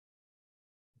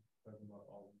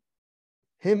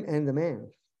 Him and the man.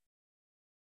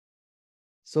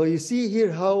 So you see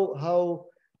here how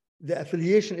the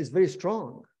affiliation is very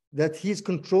strong, that he's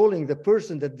controlling the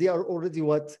person, that they are already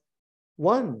what?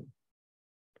 One.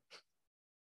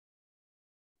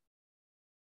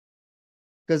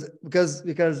 Because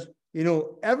you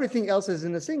know, everything else is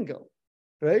in a single,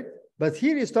 right? But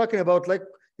here he's talking about, like,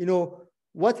 you know,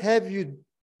 what have you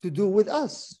to do with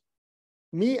us?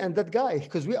 Me and that guy,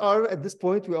 because we are at this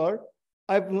point,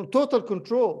 I have total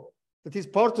control, that he's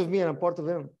part of me and I'm part of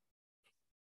him.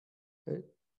 Okay?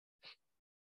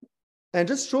 And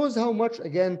just shows how much,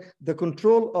 again, the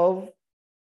control of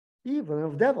evil,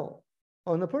 of devil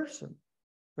on a person,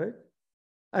 right?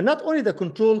 And not only the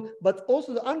control, but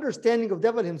also the understanding of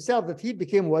devil himself, that he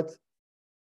became what?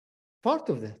 Part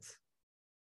of that.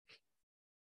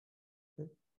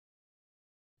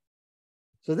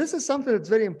 So this is something that's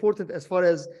very important as far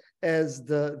as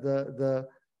the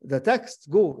text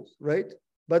goes, right?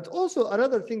 But also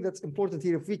another thing that's important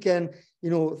here, if we can, you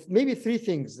know, maybe three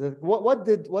things. What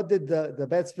did the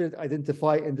bad spirit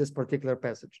identify in this particular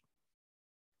passage?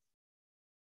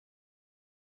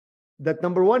 That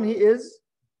number one, he is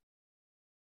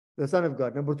the Son of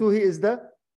God. Number two, he is the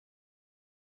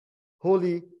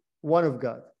Holy One of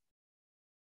God.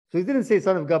 So he didn't say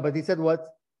Son of God, but he said what?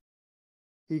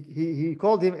 He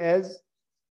called him as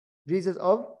Jesus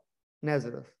of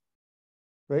Nazareth,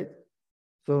 right?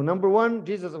 So number one,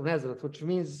 Jesus of Nazareth, which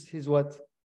means he's what?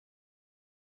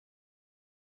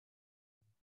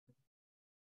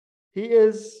 He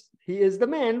is the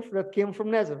man that came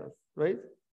from Nazareth, right?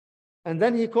 And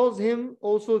then he calls him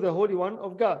also the Holy One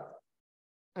of God.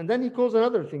 And then he calls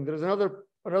another thing. There's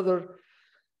another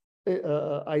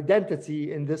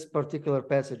identity in this particular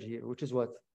passage here, which is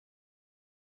what?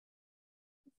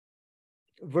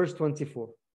 Verse 24.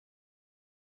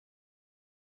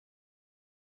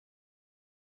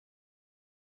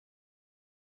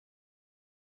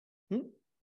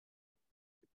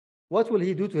 What will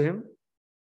he do to him?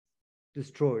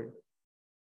 Destroy.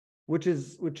 Which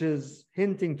is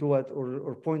hinting to what,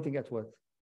 or pointing at what?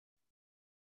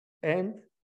 And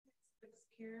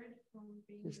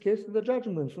he's scared from the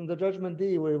judgment, from the judgment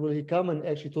day, where will he come and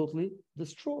actually totally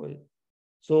destroy.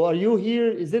 So are you here?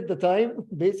 Is it the time,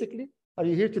 basically? Are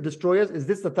you here to destroy us? Is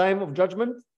this the time of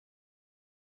judgment?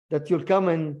 That you'll come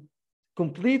and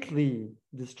completely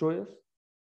destroy us?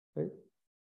 Right?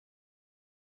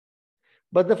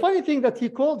 But the funny thing that he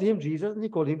called him Jesus, and he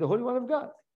called him the Holy One of God.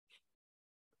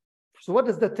 So what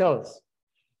does that tell us?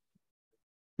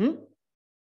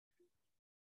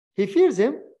 He fears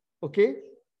him, okay?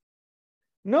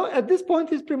 No, at this point,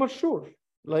 he's pretty much sure.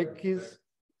 Like, he's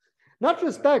not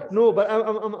respect, no, but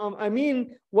I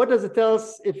mean, what does it tell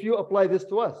us if you apply this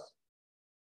to us?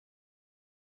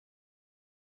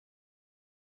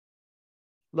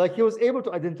 Like, he was able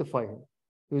to identify him.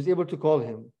 He was able to call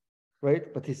him,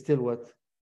 right? But he's still what?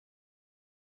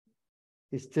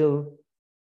 He's still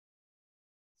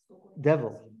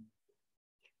devil.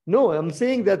 No, I'm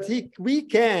saying that we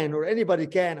can, or anybody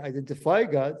can identify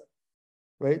God,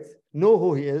 right? Know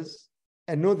who he is,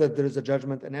 and know that there is a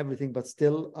judgment and everything, but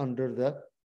still under the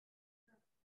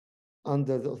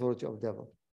authority of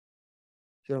devil.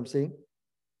 See what I'm saying?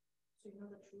 So you know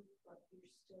the truth, but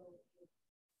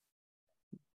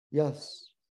you're still.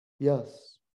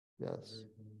 Yes.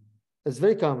 It's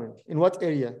very common. In what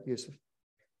area, Yusuf?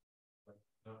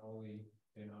 Not only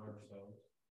in ourselves,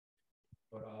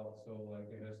 but also like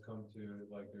it has come to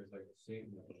like there's like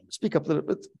Satan. Speak up a little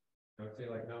bit. I would say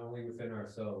like not only within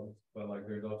ourselves, but like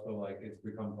there's also like it's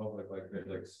become public, like there's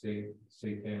like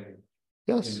satanic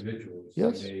individuals.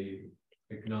 Yes. And they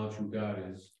acknowledge who God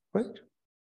is. Right.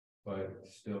 But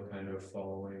still kind of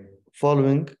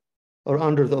following or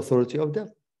under the authority of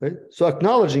devil. Right? So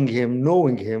acknowledging him,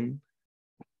 knowing him,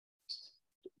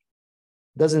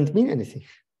 doesn't mean anything.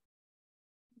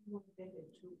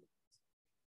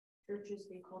 Churches,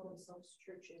 they call themselves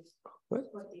churches, right?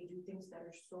 But they do things that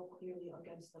are so clearly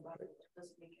against the Bible, it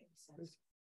doesn't make any sense.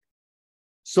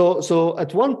 So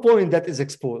at one point that is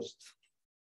exposed.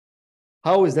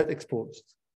 How is that exposed?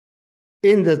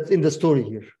 In the story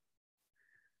here.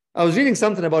 I was reading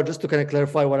something about, just to kind of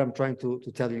clarify what I'm trying to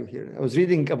tell you here. I was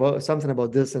reading about something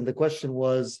about this, and the question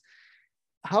was,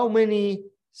 how many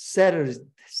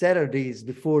Saturdays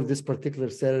before this particular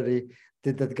Saturday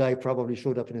did that guy probably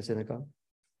showed up in a synagogue?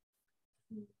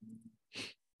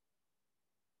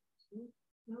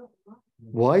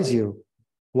 Why 0?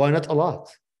 Why not a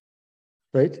lot?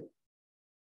 Right? It's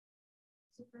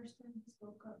the first time he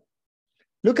spoke up.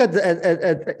 Look at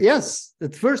yes, the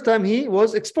first time he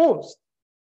was exposed.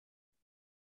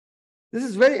 This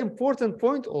is very important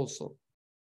point also.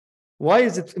 Why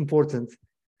is it important?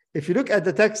 If you look at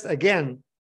the text again,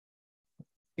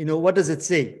 what does it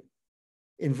say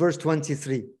in verse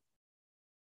 23?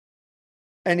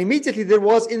 And immediately there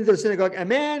was in the synagogue a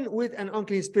man with an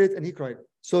unclean spirit, and he cried.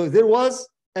 So there was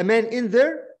a man in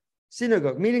their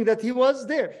synagogue, meaning that he was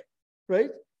there, right?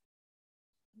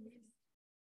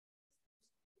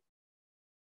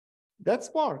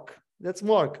 That's Mark. That's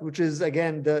Mark, which is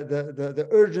again the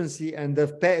urgency and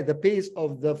the pace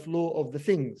of the flow of the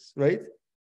things, right?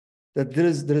 That there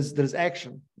is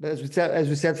action, as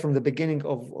we said from the beginning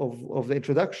of the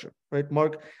introduction, right?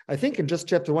 Mark, I think in just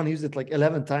chapter 1 he used it like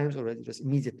 11 times already, just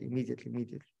immediately,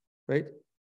 right?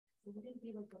 It wouldn't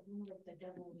be like a room like the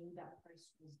devil knew that person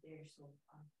was there, so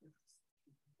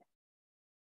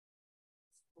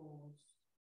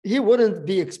he wouldn't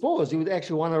be exposed. He would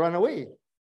actually want to run away.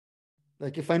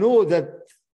 Like if I know that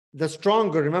the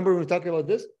stronger, remember we were talking about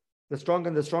this, the stronger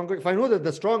and the stronger. If I know that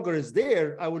the stronger is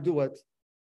there, I will do what?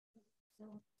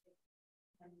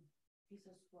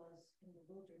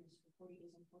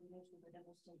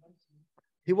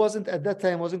 He wasn't at that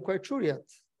time, wasn't quite sure yet.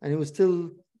 And he was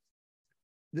still,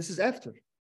 this is after.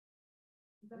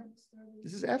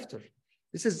 This is after.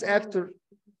 This is after.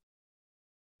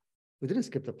 We didn't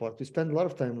skip the part. We spent a lot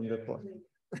of time on that part.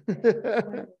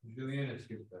 Juliana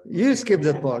skipped that. You skipped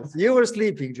that part. You were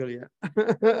sleeping, Julia. I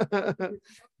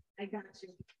got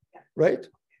you. Yeah. Right?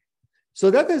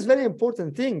 So that is very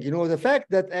important thing. The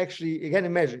fact that actually, again,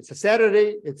 imagine, it's a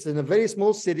Saturday, it's in a very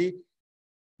small city.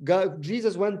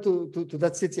 Jesus went to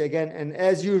that city again, and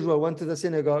as usual, went to the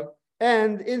synagogue.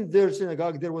 And in their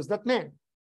synagogue, there was that man.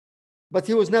 But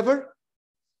he was never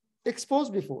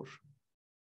exposed before.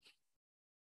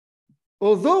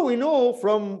 Although we know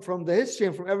from the history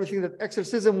and from everything that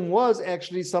exorcism was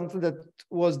actually something that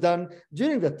was done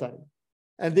during that time.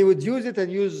 And they would use it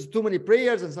and use too many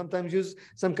prayers and sometimes use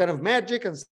some kind of magic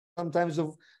and sometimes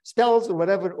of spells or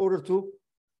whatever in order to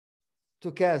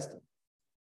cast them.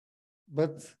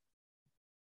 But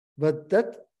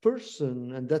that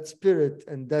person and that spirit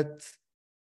and that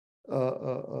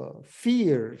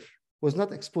fear was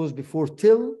not exposed before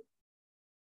till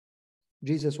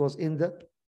Jesus was in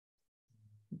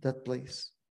that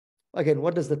place. Again,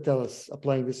 what does that tell us,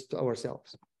 applying this to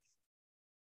ourselves?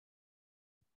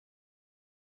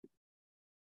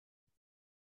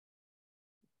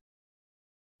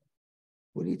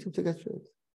 We need him to get rid,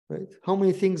 right? How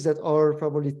many things that are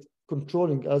probably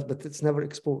controlling us, but it's never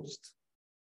exposed,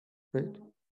 right?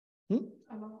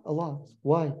 A lot.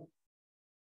 Why?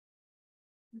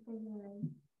 Because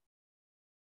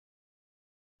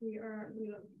we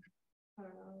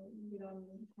don't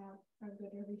have a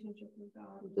good relationship with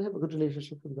God. We have a good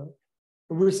relationship with God.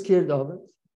 We're scared of it,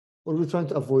 or we're trying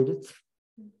to avoid it,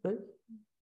 right?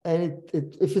 And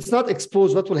if it's not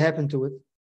exposed, what will happen to it?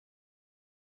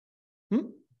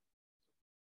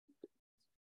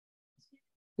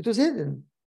 It was hidden.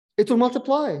 It will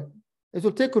multiply. It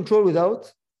will take control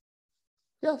without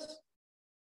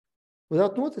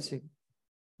noticing,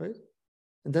 right?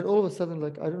 And then all of a sudden,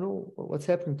 like, I don't know what's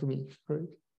happening to me, right?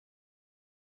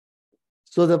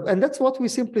 So and that's what we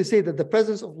simply say, that the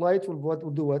presence of light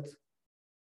will do what?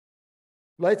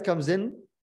 Light comes in,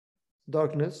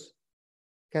 darkness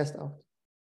cast out,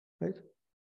 right?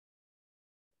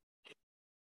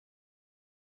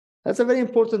 That's a very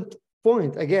important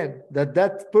point, again,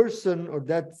 that person or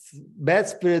that bad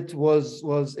spirit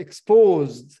was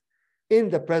exposed in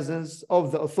the presence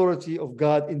of the authority of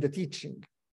God in the teaching.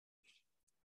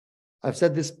 I've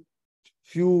said this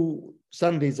few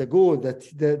Sundays ago, that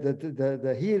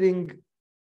the hearing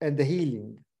and the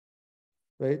healing,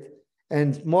 right?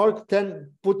 And Mark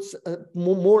 10 puts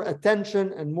more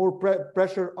attention and more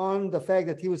pressure on the fact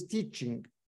that he was teaching,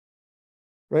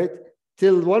 right?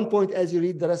 Till one point, as you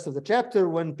read the rest of the chapter,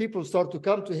 when people start to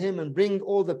come to him and bring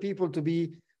all the people to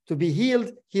be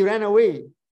healed, he ran away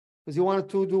because he wanted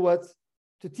to do what?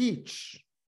 To teach,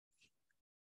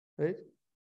 right?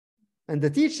 And the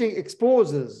teaching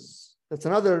exposes. That's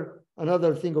another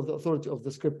thing of the authority of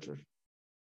the scripture.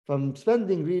 If I'm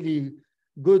spending really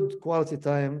good quality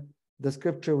time, the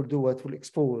scripture will do what? Will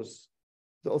expose.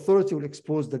 The authority will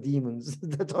expose the demons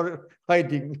that are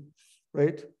hiding,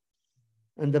 right?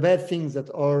 And the bad things that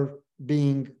are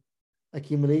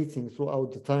accumulating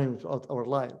throughout the time, throughout our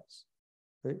lives,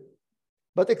 right?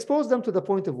 But expose them to the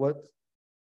point of what?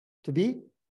 To be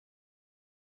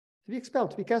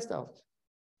expelled, to be cast out,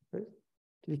 right?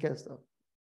 To be cast out.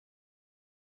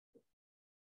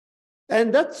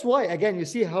 And that's why, again, you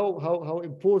see how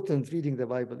important reading the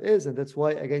Bible is. And that's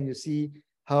why, again, you see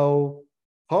how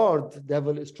hard the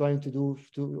devil is trying to do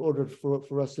in order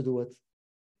for us to do it,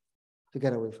 to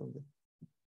get away from them,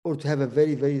 or to have a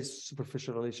very, very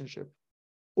superficial relationship,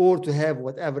 or to have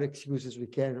whatever excuses we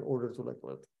can in order to, like,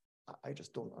 well, I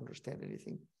just don't understand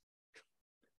anything.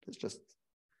 It's just.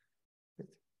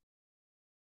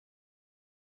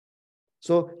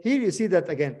 So here you see that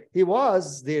again, he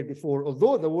was there before,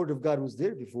 although the word of God was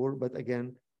there before, but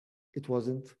again, it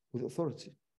wasn't with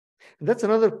authority. And that's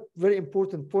another very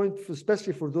important point,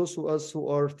 especially for those of us who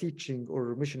are teaching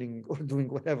or missioning or doing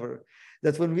whatever,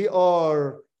 that when we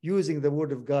are using the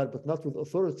word of God, but not with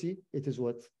authority, it is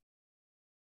what?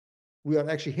 We are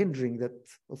actually hindering that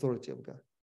authority of God,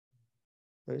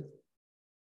 right?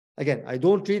 Again, I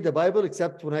don't read the Bible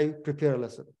except when I prepare a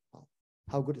lesson.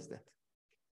 How good is that?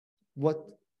 What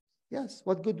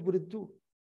good would it do,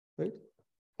 right?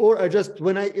 Or I just,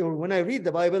 when I read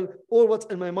the Bible, or what's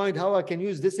in my mind, how I can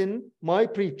use this in my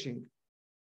preaching.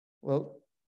 Well,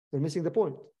 you're missing the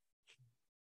point.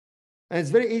 And it's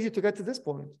very easy to get to this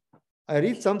point. I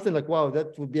read something like, wow,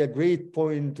 that would be a great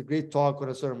point, a great talk or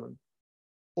a sermon,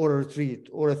 or a retreat,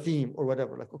 or a theme, or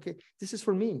whatever. Like, okay, this is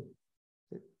for me.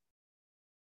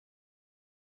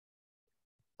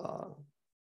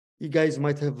 You guys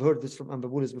might have heard this from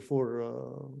Ambabulis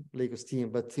before, Lagos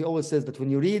team, but he always says that when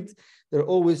you read, there are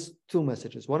always two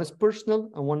messages. One is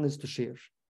personal and one is to share,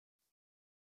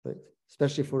 right?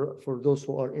 Especially for those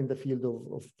who are in the field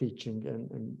of preaching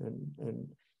and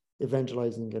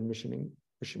evangelizing and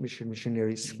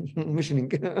missionaries.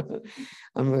 Missioning.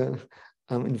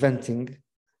 I'm inventing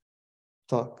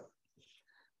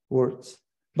words.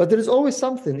 But there is always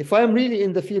something. If I'm really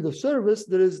in the field of service,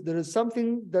 there is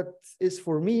something that is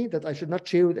for me that I should not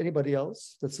share with anybody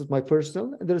else. That's my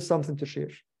personal, and there is something to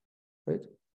share, right?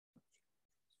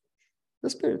 The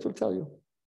Spirit will tell you.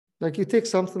 Like you take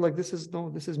something like this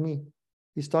is me.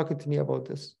 He's talking to me about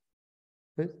this,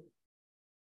 right?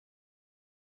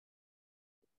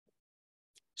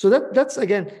 So that's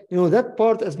again, that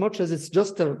part, as much as it's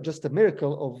just a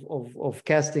miracle of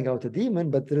casting out a demon,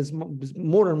 but there is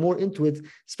more and more into it,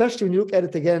 especially when you look at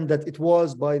it again, that it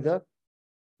was by the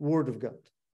word of God,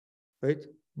 right?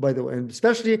 By the way, and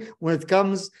especially when it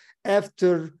comes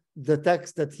after the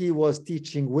text that he was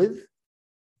teaching with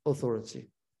authority.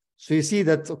 So you see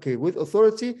that, okay, with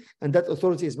authority, and that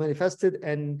authority is manifested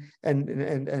and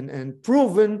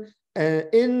proven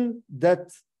in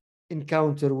that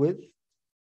encounter with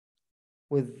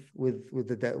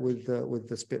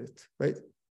the Spirit, right?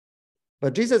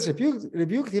 But Jesus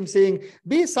rebuked him, saying,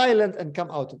 "Be silent and come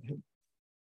out of him."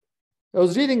 I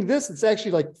was reading this; it's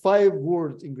actually like 5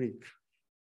 words in Greek.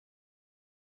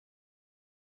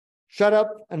 Shut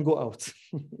up and go out.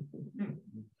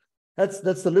 That's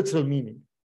the literal meaning.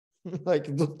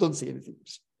 Like don't say anything.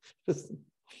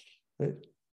 Right?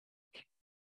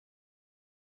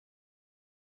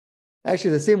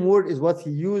 Actually, the same word is what he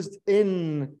used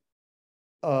in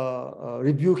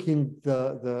rebuking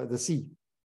the sea,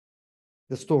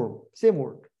 the storm. Same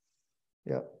word.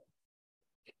 Yeah.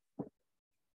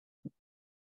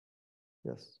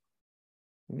 Yes.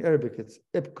 In Arabic, it's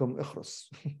ibkum ikhras.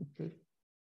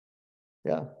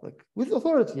 Yeah, like with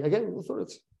authority, again, with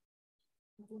authority.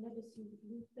 Whenever you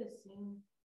use the same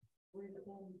word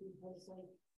again, because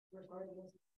like regarding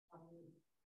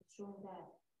showing that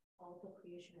all the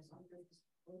creation is under his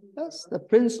authority. Yes, the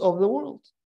prince of the world.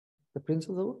 The prince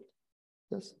of the world.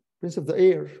 Yes. Prince of the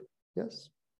air. Yes.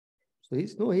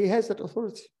 So he has that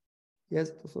authority. He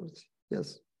has that authority.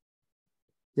 Yes.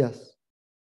 Yes.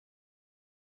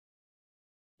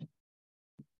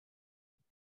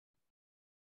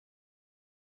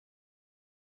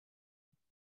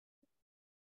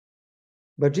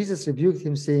 But Jesus rebuked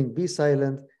him, saying, "Be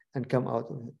silent and come out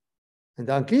of him." And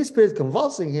the unclean spirit,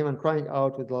 convulsing him and crying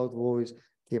out with loud voice,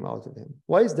 came out of him.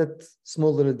 Why is that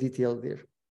small little detail there?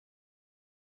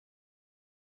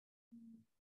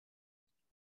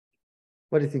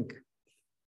 What do you think?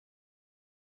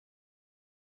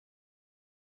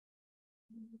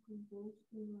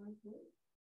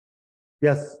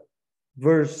 Yes,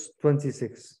 verse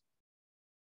 26.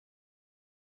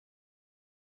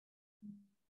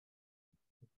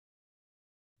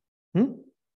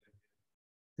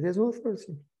 It has no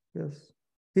authority. Yes.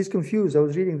 He's confused. I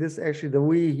was reading this, actually, the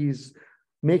way he's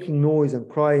making noise and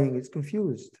crying, it's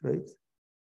confused, right?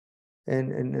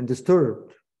 And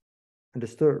disturbed. And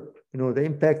disturbed. The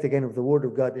impact again of the word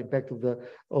of God, the impact of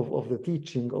the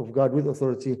teaching of God with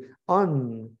authority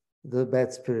on the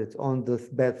bad spirit, on the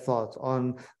bad thoughts,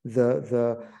 on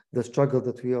the struggle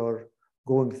that we are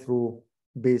going through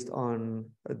based on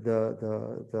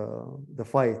the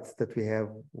fight that we have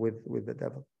with the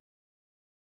devil.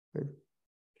 Right?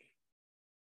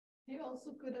 He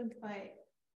also couldn't fight.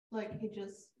 Like he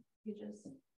just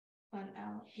went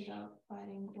out without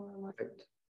fighting or like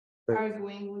Right.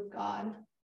 arguing with God.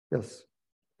 Yes.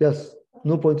 Yes.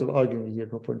 No point of arguing here.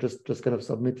 No point. Just kind of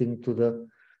submitting to the,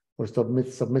 or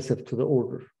submissive to the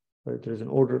order. Right. There is an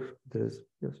order. There is,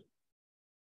 yes.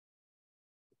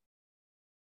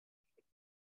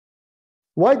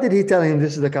 Why did he tell him?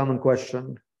 This is the common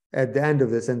question at the end of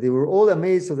this. And they were all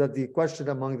amazed, so that they questioned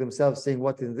among themselves, saying,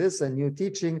 what is this? A new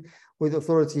teaching. With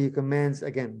authority he commands,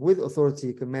 again, with authority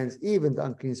he commands even the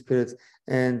unclean spirits,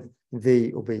 and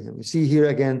they obey him. You see here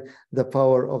again the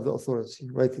power of the authority,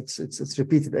 right? It's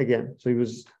repeated again. So he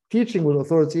was teaching with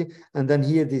authority, and then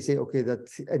here they say, okay, that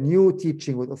a new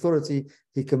teaching with authority,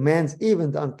 he commands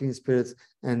even the unclean spirits,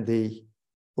 and they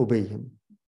obey him.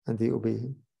 And they obey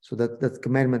him. So that's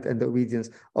commandment and the obedience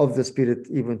of the Spirit,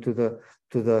 even to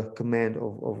the command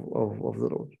of the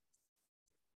Lord.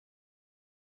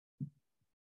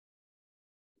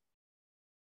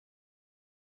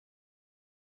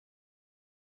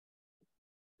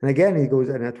 And again, he goes,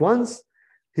 and at once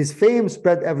his fame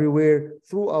spread everywhere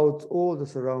throughout all the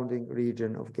surrounding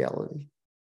region of Galilee.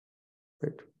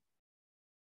 Right.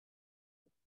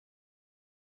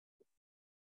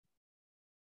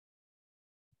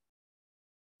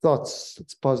 Thoughts?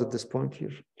 Let's pause at this point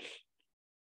here.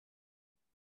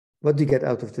 What do you get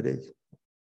out of today?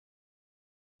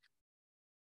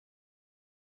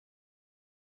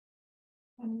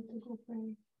 I need to go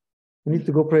pray. We need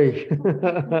to go pray.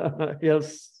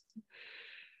 Yes,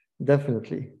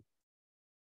 definitely.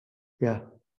 Yeah.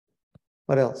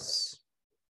 What else?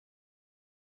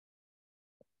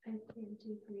 I can't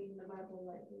take reading the Bible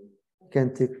lightly.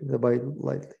 Can't take the Bible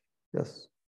lightly. Yes.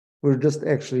 We're just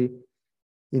actually,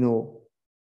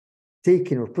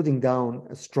 taking or putting down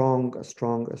a strong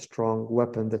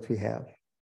weapon that we have.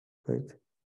 Right.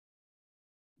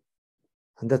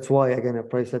 And that's why, again, I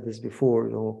probably said this before,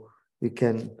 we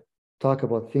can talk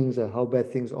about things, how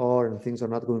bad things are, and things are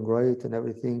not going right and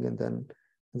everything. And then,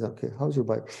 okay, how's your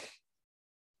Bible?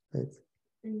 Right.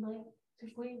 And like, to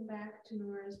point back to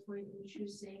Nora's point, when she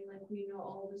was saying, like, we know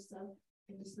all this stuff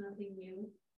and it's nothing new.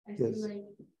 I feel like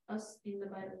us in the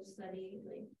Bible study,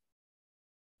 like,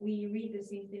 we read the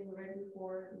same thing we read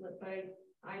before, but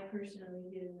I personally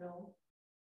didn't know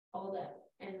all that,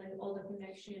 and like all the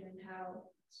connection and how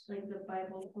like the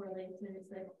Bible correlates, and it's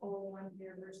like all one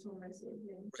universal message.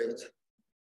 And Right.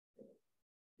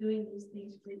 doing these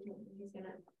things frequently, he's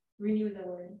gonna renew the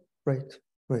word. Right.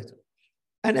 Right.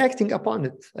 And acting upon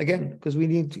it again, because we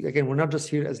need to, again, we're not just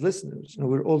here as listeners.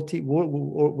 We're all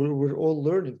we're all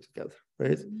learning together,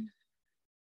 right? Mm-hmm.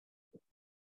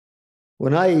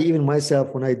 When I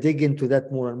dig into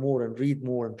that more and more and read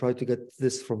more and try to get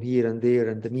this from here and there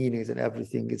and the meanings and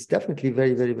everything, it's definitely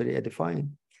very, very, very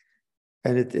edifying.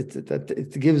 And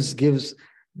it gives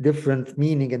different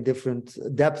meaning and different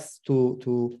depth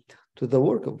to the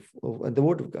work of and the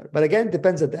word of God. But again, it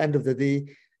depends at the end of the day,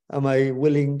 am I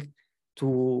willing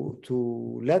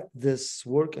to let this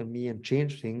work on me and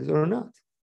change things or not?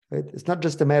 Right? It's not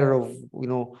just a matter of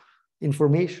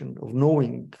information, of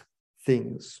knowing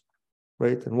things.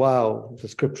 Right? And wow, the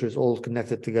scripture is all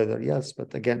connected together. Yes,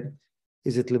 but again,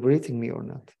 is it liberating me or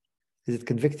not? Is it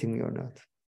convicting me or not?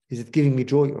 Is it giving me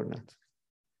joy or not?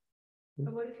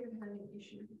 But what if you're having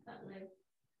issues with that? Like,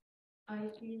 I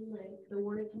feel like the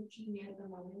word touches me at the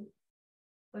moment,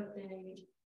 but then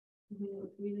when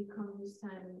it really comes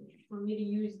time for me to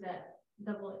use that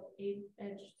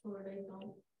double-edged sword, I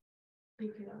don't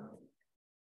pick it up.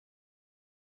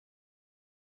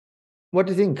 What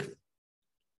do you think?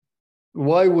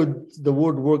 Why would the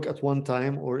word work at one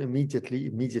time or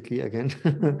immediately again,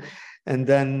 and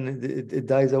then it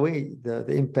dies away? The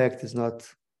impact is not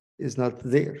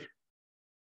there,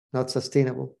 not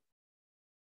sustainable.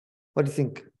 What do you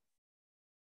think?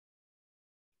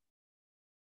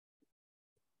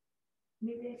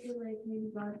 Maybe I feel like maybe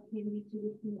God can be to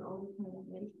me all the time.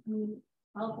 Like,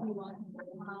 help me watch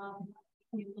how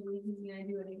you believe he's gonna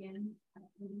do it again.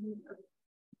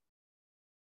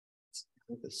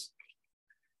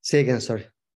 Say again, sorry.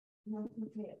 No,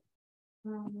 okay.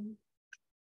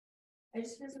 I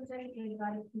just feel sometimes like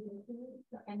God is predictable,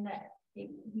 and that he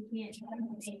can't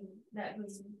do that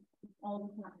all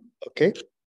the time. Okay.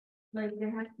 Like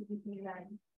there has to be some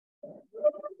guidance.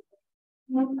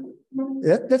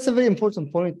 That's a very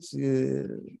important point,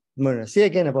 Myrna. Say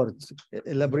again about it.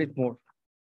 Elaborate more.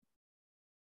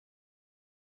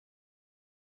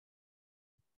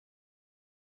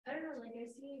 I don't know, like I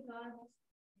see God's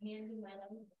hand in my life.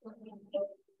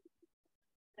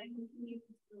 I continue to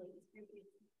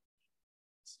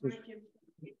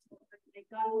Like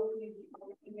God will use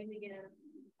you, and you're gonna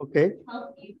Okay,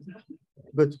 help you.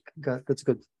 good. God, that's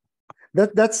good.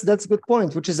 That's a good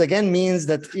point, which is again means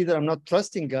that either I'm not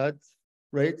trusting God,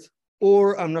 right?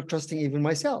 Or I'm not trusting even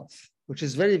myself, which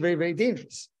is very, very, very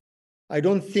dangerous. I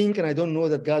don't think and I don't know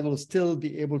that God will still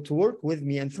be able to work with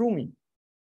me and through me,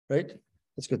 right?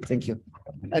 That's good. Thank you.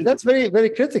 And that's very, very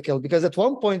critical because at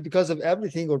one point, because of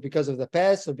everything or because of the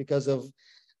past or because of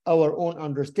our own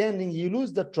understanding, you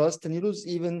lose the trust and you lose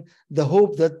even the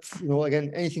hope that,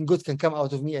 again, anything good can come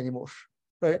out of me anymore,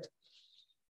 right?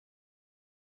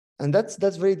 And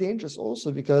that's very dangerous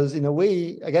also because in a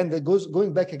way, again, that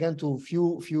going back again to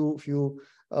few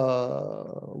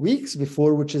weeks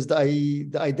before, which is the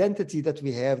identity that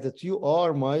we have, that you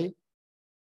are my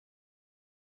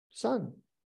son,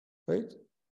 right?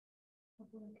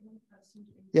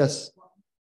 Yes.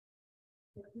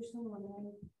 The person when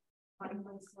I find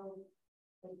myself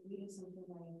like reading something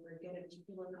and I forget it, I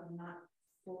feel like I'm not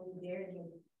fully there.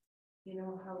 And you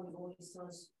know how he always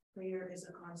says prayer is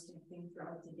a constant thing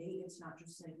throughout the day. It's not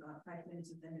just like 5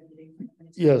 minutes at the end of the day. 5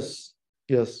 minutes. Yes.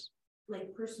 Yes.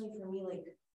 Like personally for me,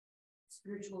 like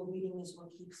spiritual reading is what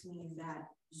keeps me in that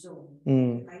zone.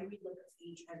 Mm. I read like a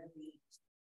page every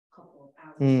couple of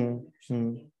hours. Mm. Or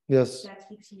something. Yes. That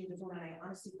keeps me in the zone, and I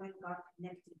honestly find God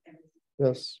connected everything.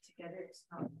 Yes. Together. It's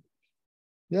not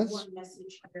yes. One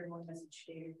message here, one message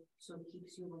there. So it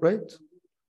keeps you right.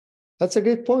 That's a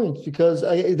great point because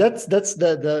that's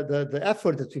the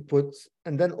effort that we put,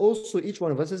 and then also each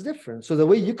one of us is different. So the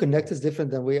way you connect is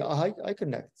different than the way I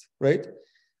connect, right?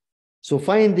 So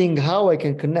finding how I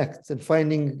can connect and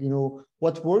finding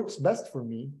what works best for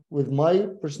me with my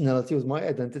personality, with my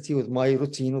identity, with my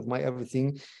routine, with my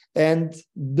everything, and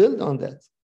build on that,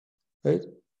 right?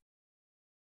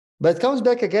 But it comes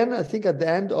back again, I think, at the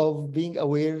end of being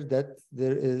aware that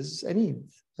there is a need.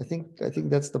 I think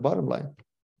that's the bottom line.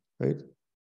 Right?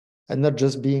 And not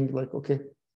just being like, okay,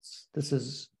 this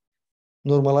is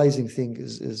normalizing thing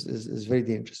is very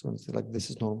dangerous when it's like this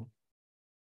is normal.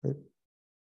 Right?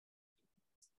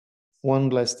 One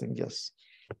last thing, yes.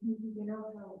 You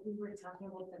know how we were talking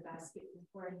about the basket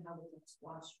before and how it gets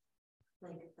washed,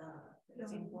 like the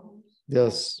example.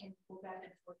 Yes. And go back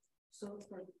and forth. So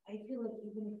it's like I feel like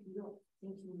even if you don't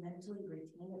think you mentally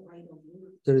retain it right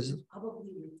away, There is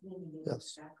probably retaining it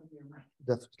yes. in the back of your mind.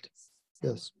 Definitely.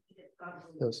 Yes.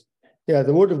 Yes. Yeah,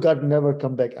 the word of God never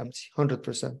come back empty,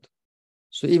 100%.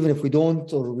 So even if we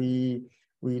don't, or we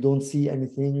don't see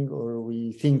anything, or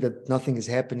we think that nothing is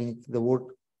happening, the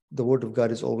word of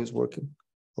God is always working,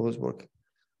 always working.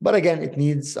 But again, it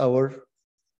needs our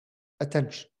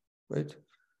attention, right?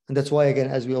 And that's why, again,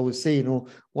 as we always say,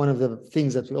 one of the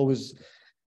things that we always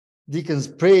deacons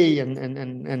pray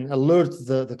and alert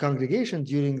the congregation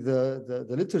during the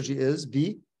liturgy is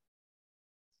be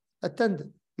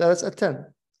attended. Let us attend,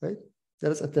 right?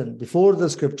 Let us attend before the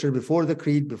scripture, before the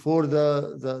creed, before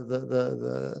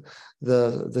the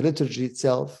liturgy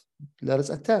itself. Let us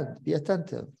attend, be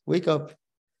attentive, wake up,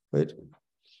 right?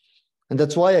 And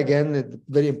that's why, again, it's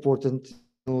very important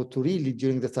to really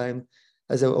during the time,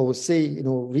 as I always say,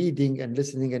 reading and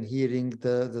listening and hearing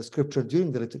the scripture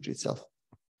during the liturgy itself,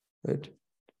 right?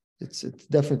 It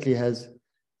definitely has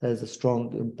a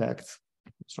strong impact.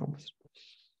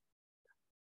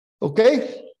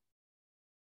 Okay.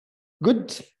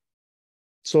 Good.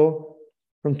 So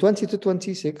from 20 to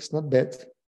 26, not bad.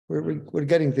 We're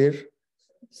getting there.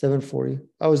 7:40.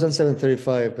 I was on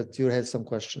 7:35, but you had some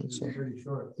questions. So, pretty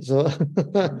short. So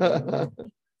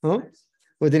huh?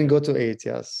 We didn't go to 8.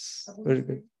 Yes, very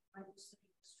good.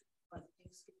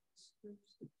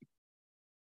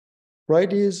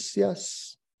 Fridays,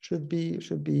 yes, should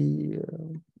be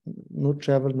no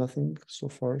travel, nothing so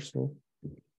far. So,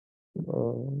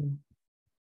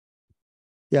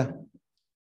 yeah.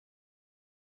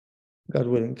 God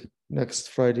willing, next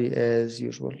Friday as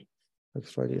usual.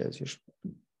 Next Friday as usual.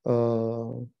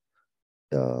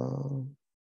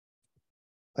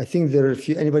 I think there are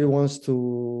anybody wants to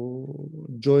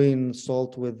join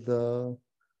SALT with the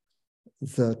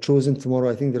Chosen tomorrow.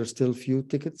 I think there are still few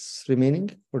tickets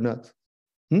remaining or not.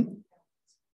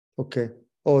 Okay.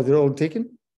 Oh, they're all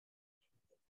taken?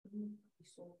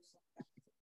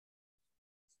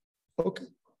 Okay.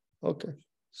 Okay.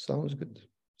 Sounds good.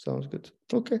 Sounds good.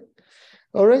 Okay.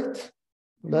 All right.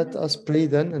 Let us pray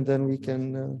then, and then we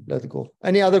can let go.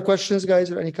 Any other questions,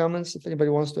 guys, or any comments? If anybody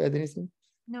wants to add anything?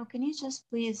 No, can you just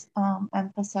please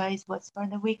emphasize what's for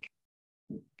the week?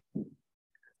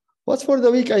 What's for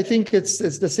the week? I think it's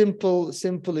the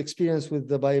simple experience with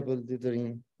the Bible,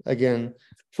 again,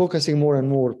 focusing more and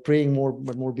more, praying more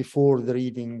and more before the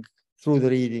reading, through the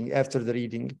reading, after the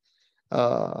reading.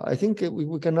 I think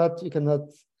we cannot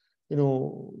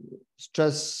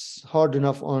stress hard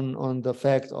enough on the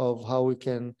fact of how we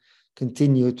can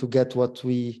continue to get what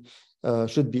we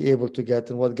should be able to get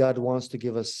and what God wants to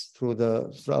give us through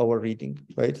our reading,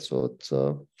 right? So it's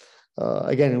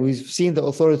again, we've seen the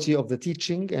authority of the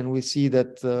teaching, and we see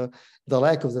that the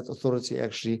lack of that authority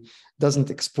actually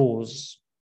doesn't expose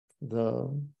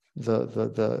the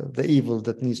evil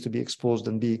that needs to be exposed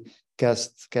and be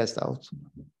cast out.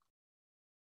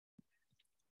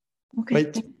 Okay.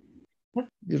 Right?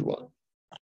 You're welcome.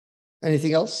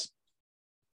 Anything else?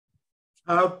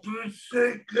 Happy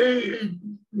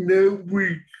second next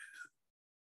week.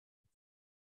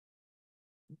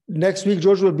 Next week,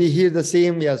 George will be here the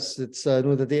same. Yes, it's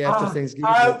the day after Thanksgiving.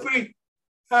 Happy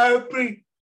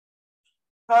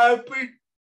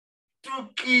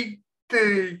Turkey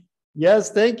Day.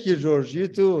 Yes, thank you, George. You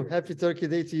too. Happy Turkey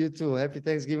Day to you too. Happy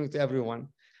Thanksgiving to everyone.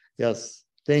 Yes,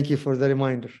 thank you for the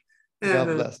reminder. God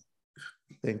bless.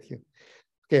 Thank you.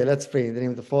 Okay, let's pray in the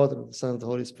name of the Father, and the Son, and the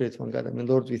Holy Spirit, one God.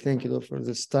 Lord, we thank you, Lord, for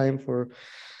this time, for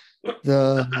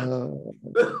the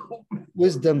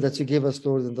wisdom that you give us,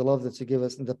 Lord, and the love that you give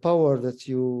us, and the power that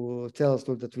you tell us,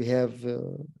 Lord, that we have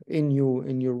in you,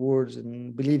 in your words,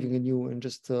 and believing in you, and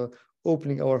just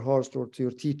opening our hearts, Lord, to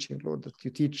your teaching, Lord, that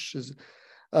you teach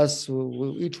us,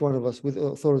 each one of us, with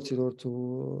authority, Lord,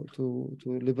 to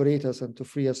liberate us and to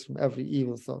free us from every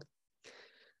evil thought.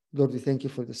 Lord, we thank you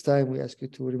for this time. We ask you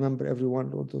to remember everyone,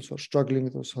 Lord, those who are struggling,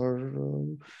 those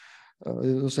who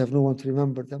have no one to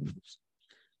remember them.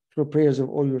 Through prayers of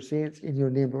all your saints, in your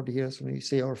name, Lord, hear us when we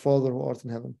say, Our Father who art in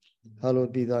heaven,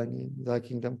 hallowed be thy name. Thy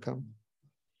kingdom come.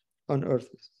 On earth,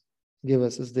 give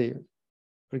us this day.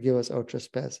 Forgive us our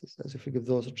trespasses, as we forgive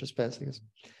those who trespass us.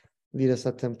 Lead us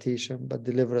not temptation, but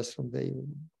deliver us from the evil.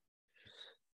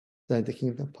 Thine the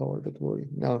kingdom, power, the glory,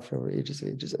 now and forever, ages,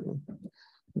 ages. Amen.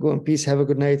 Go in peace. Have a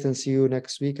good night, and see you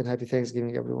next week. And happy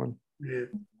Thanksgiving, everyone. Yeah.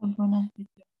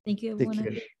 Thank you, Take everyone.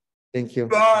 care. Thank you.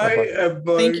 Bye, Bye-bye.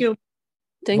 everybody. Thank you.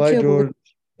 Thank Bye, you. George.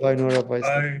 Bye, Nora. Bye,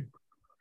 Steph. Bye.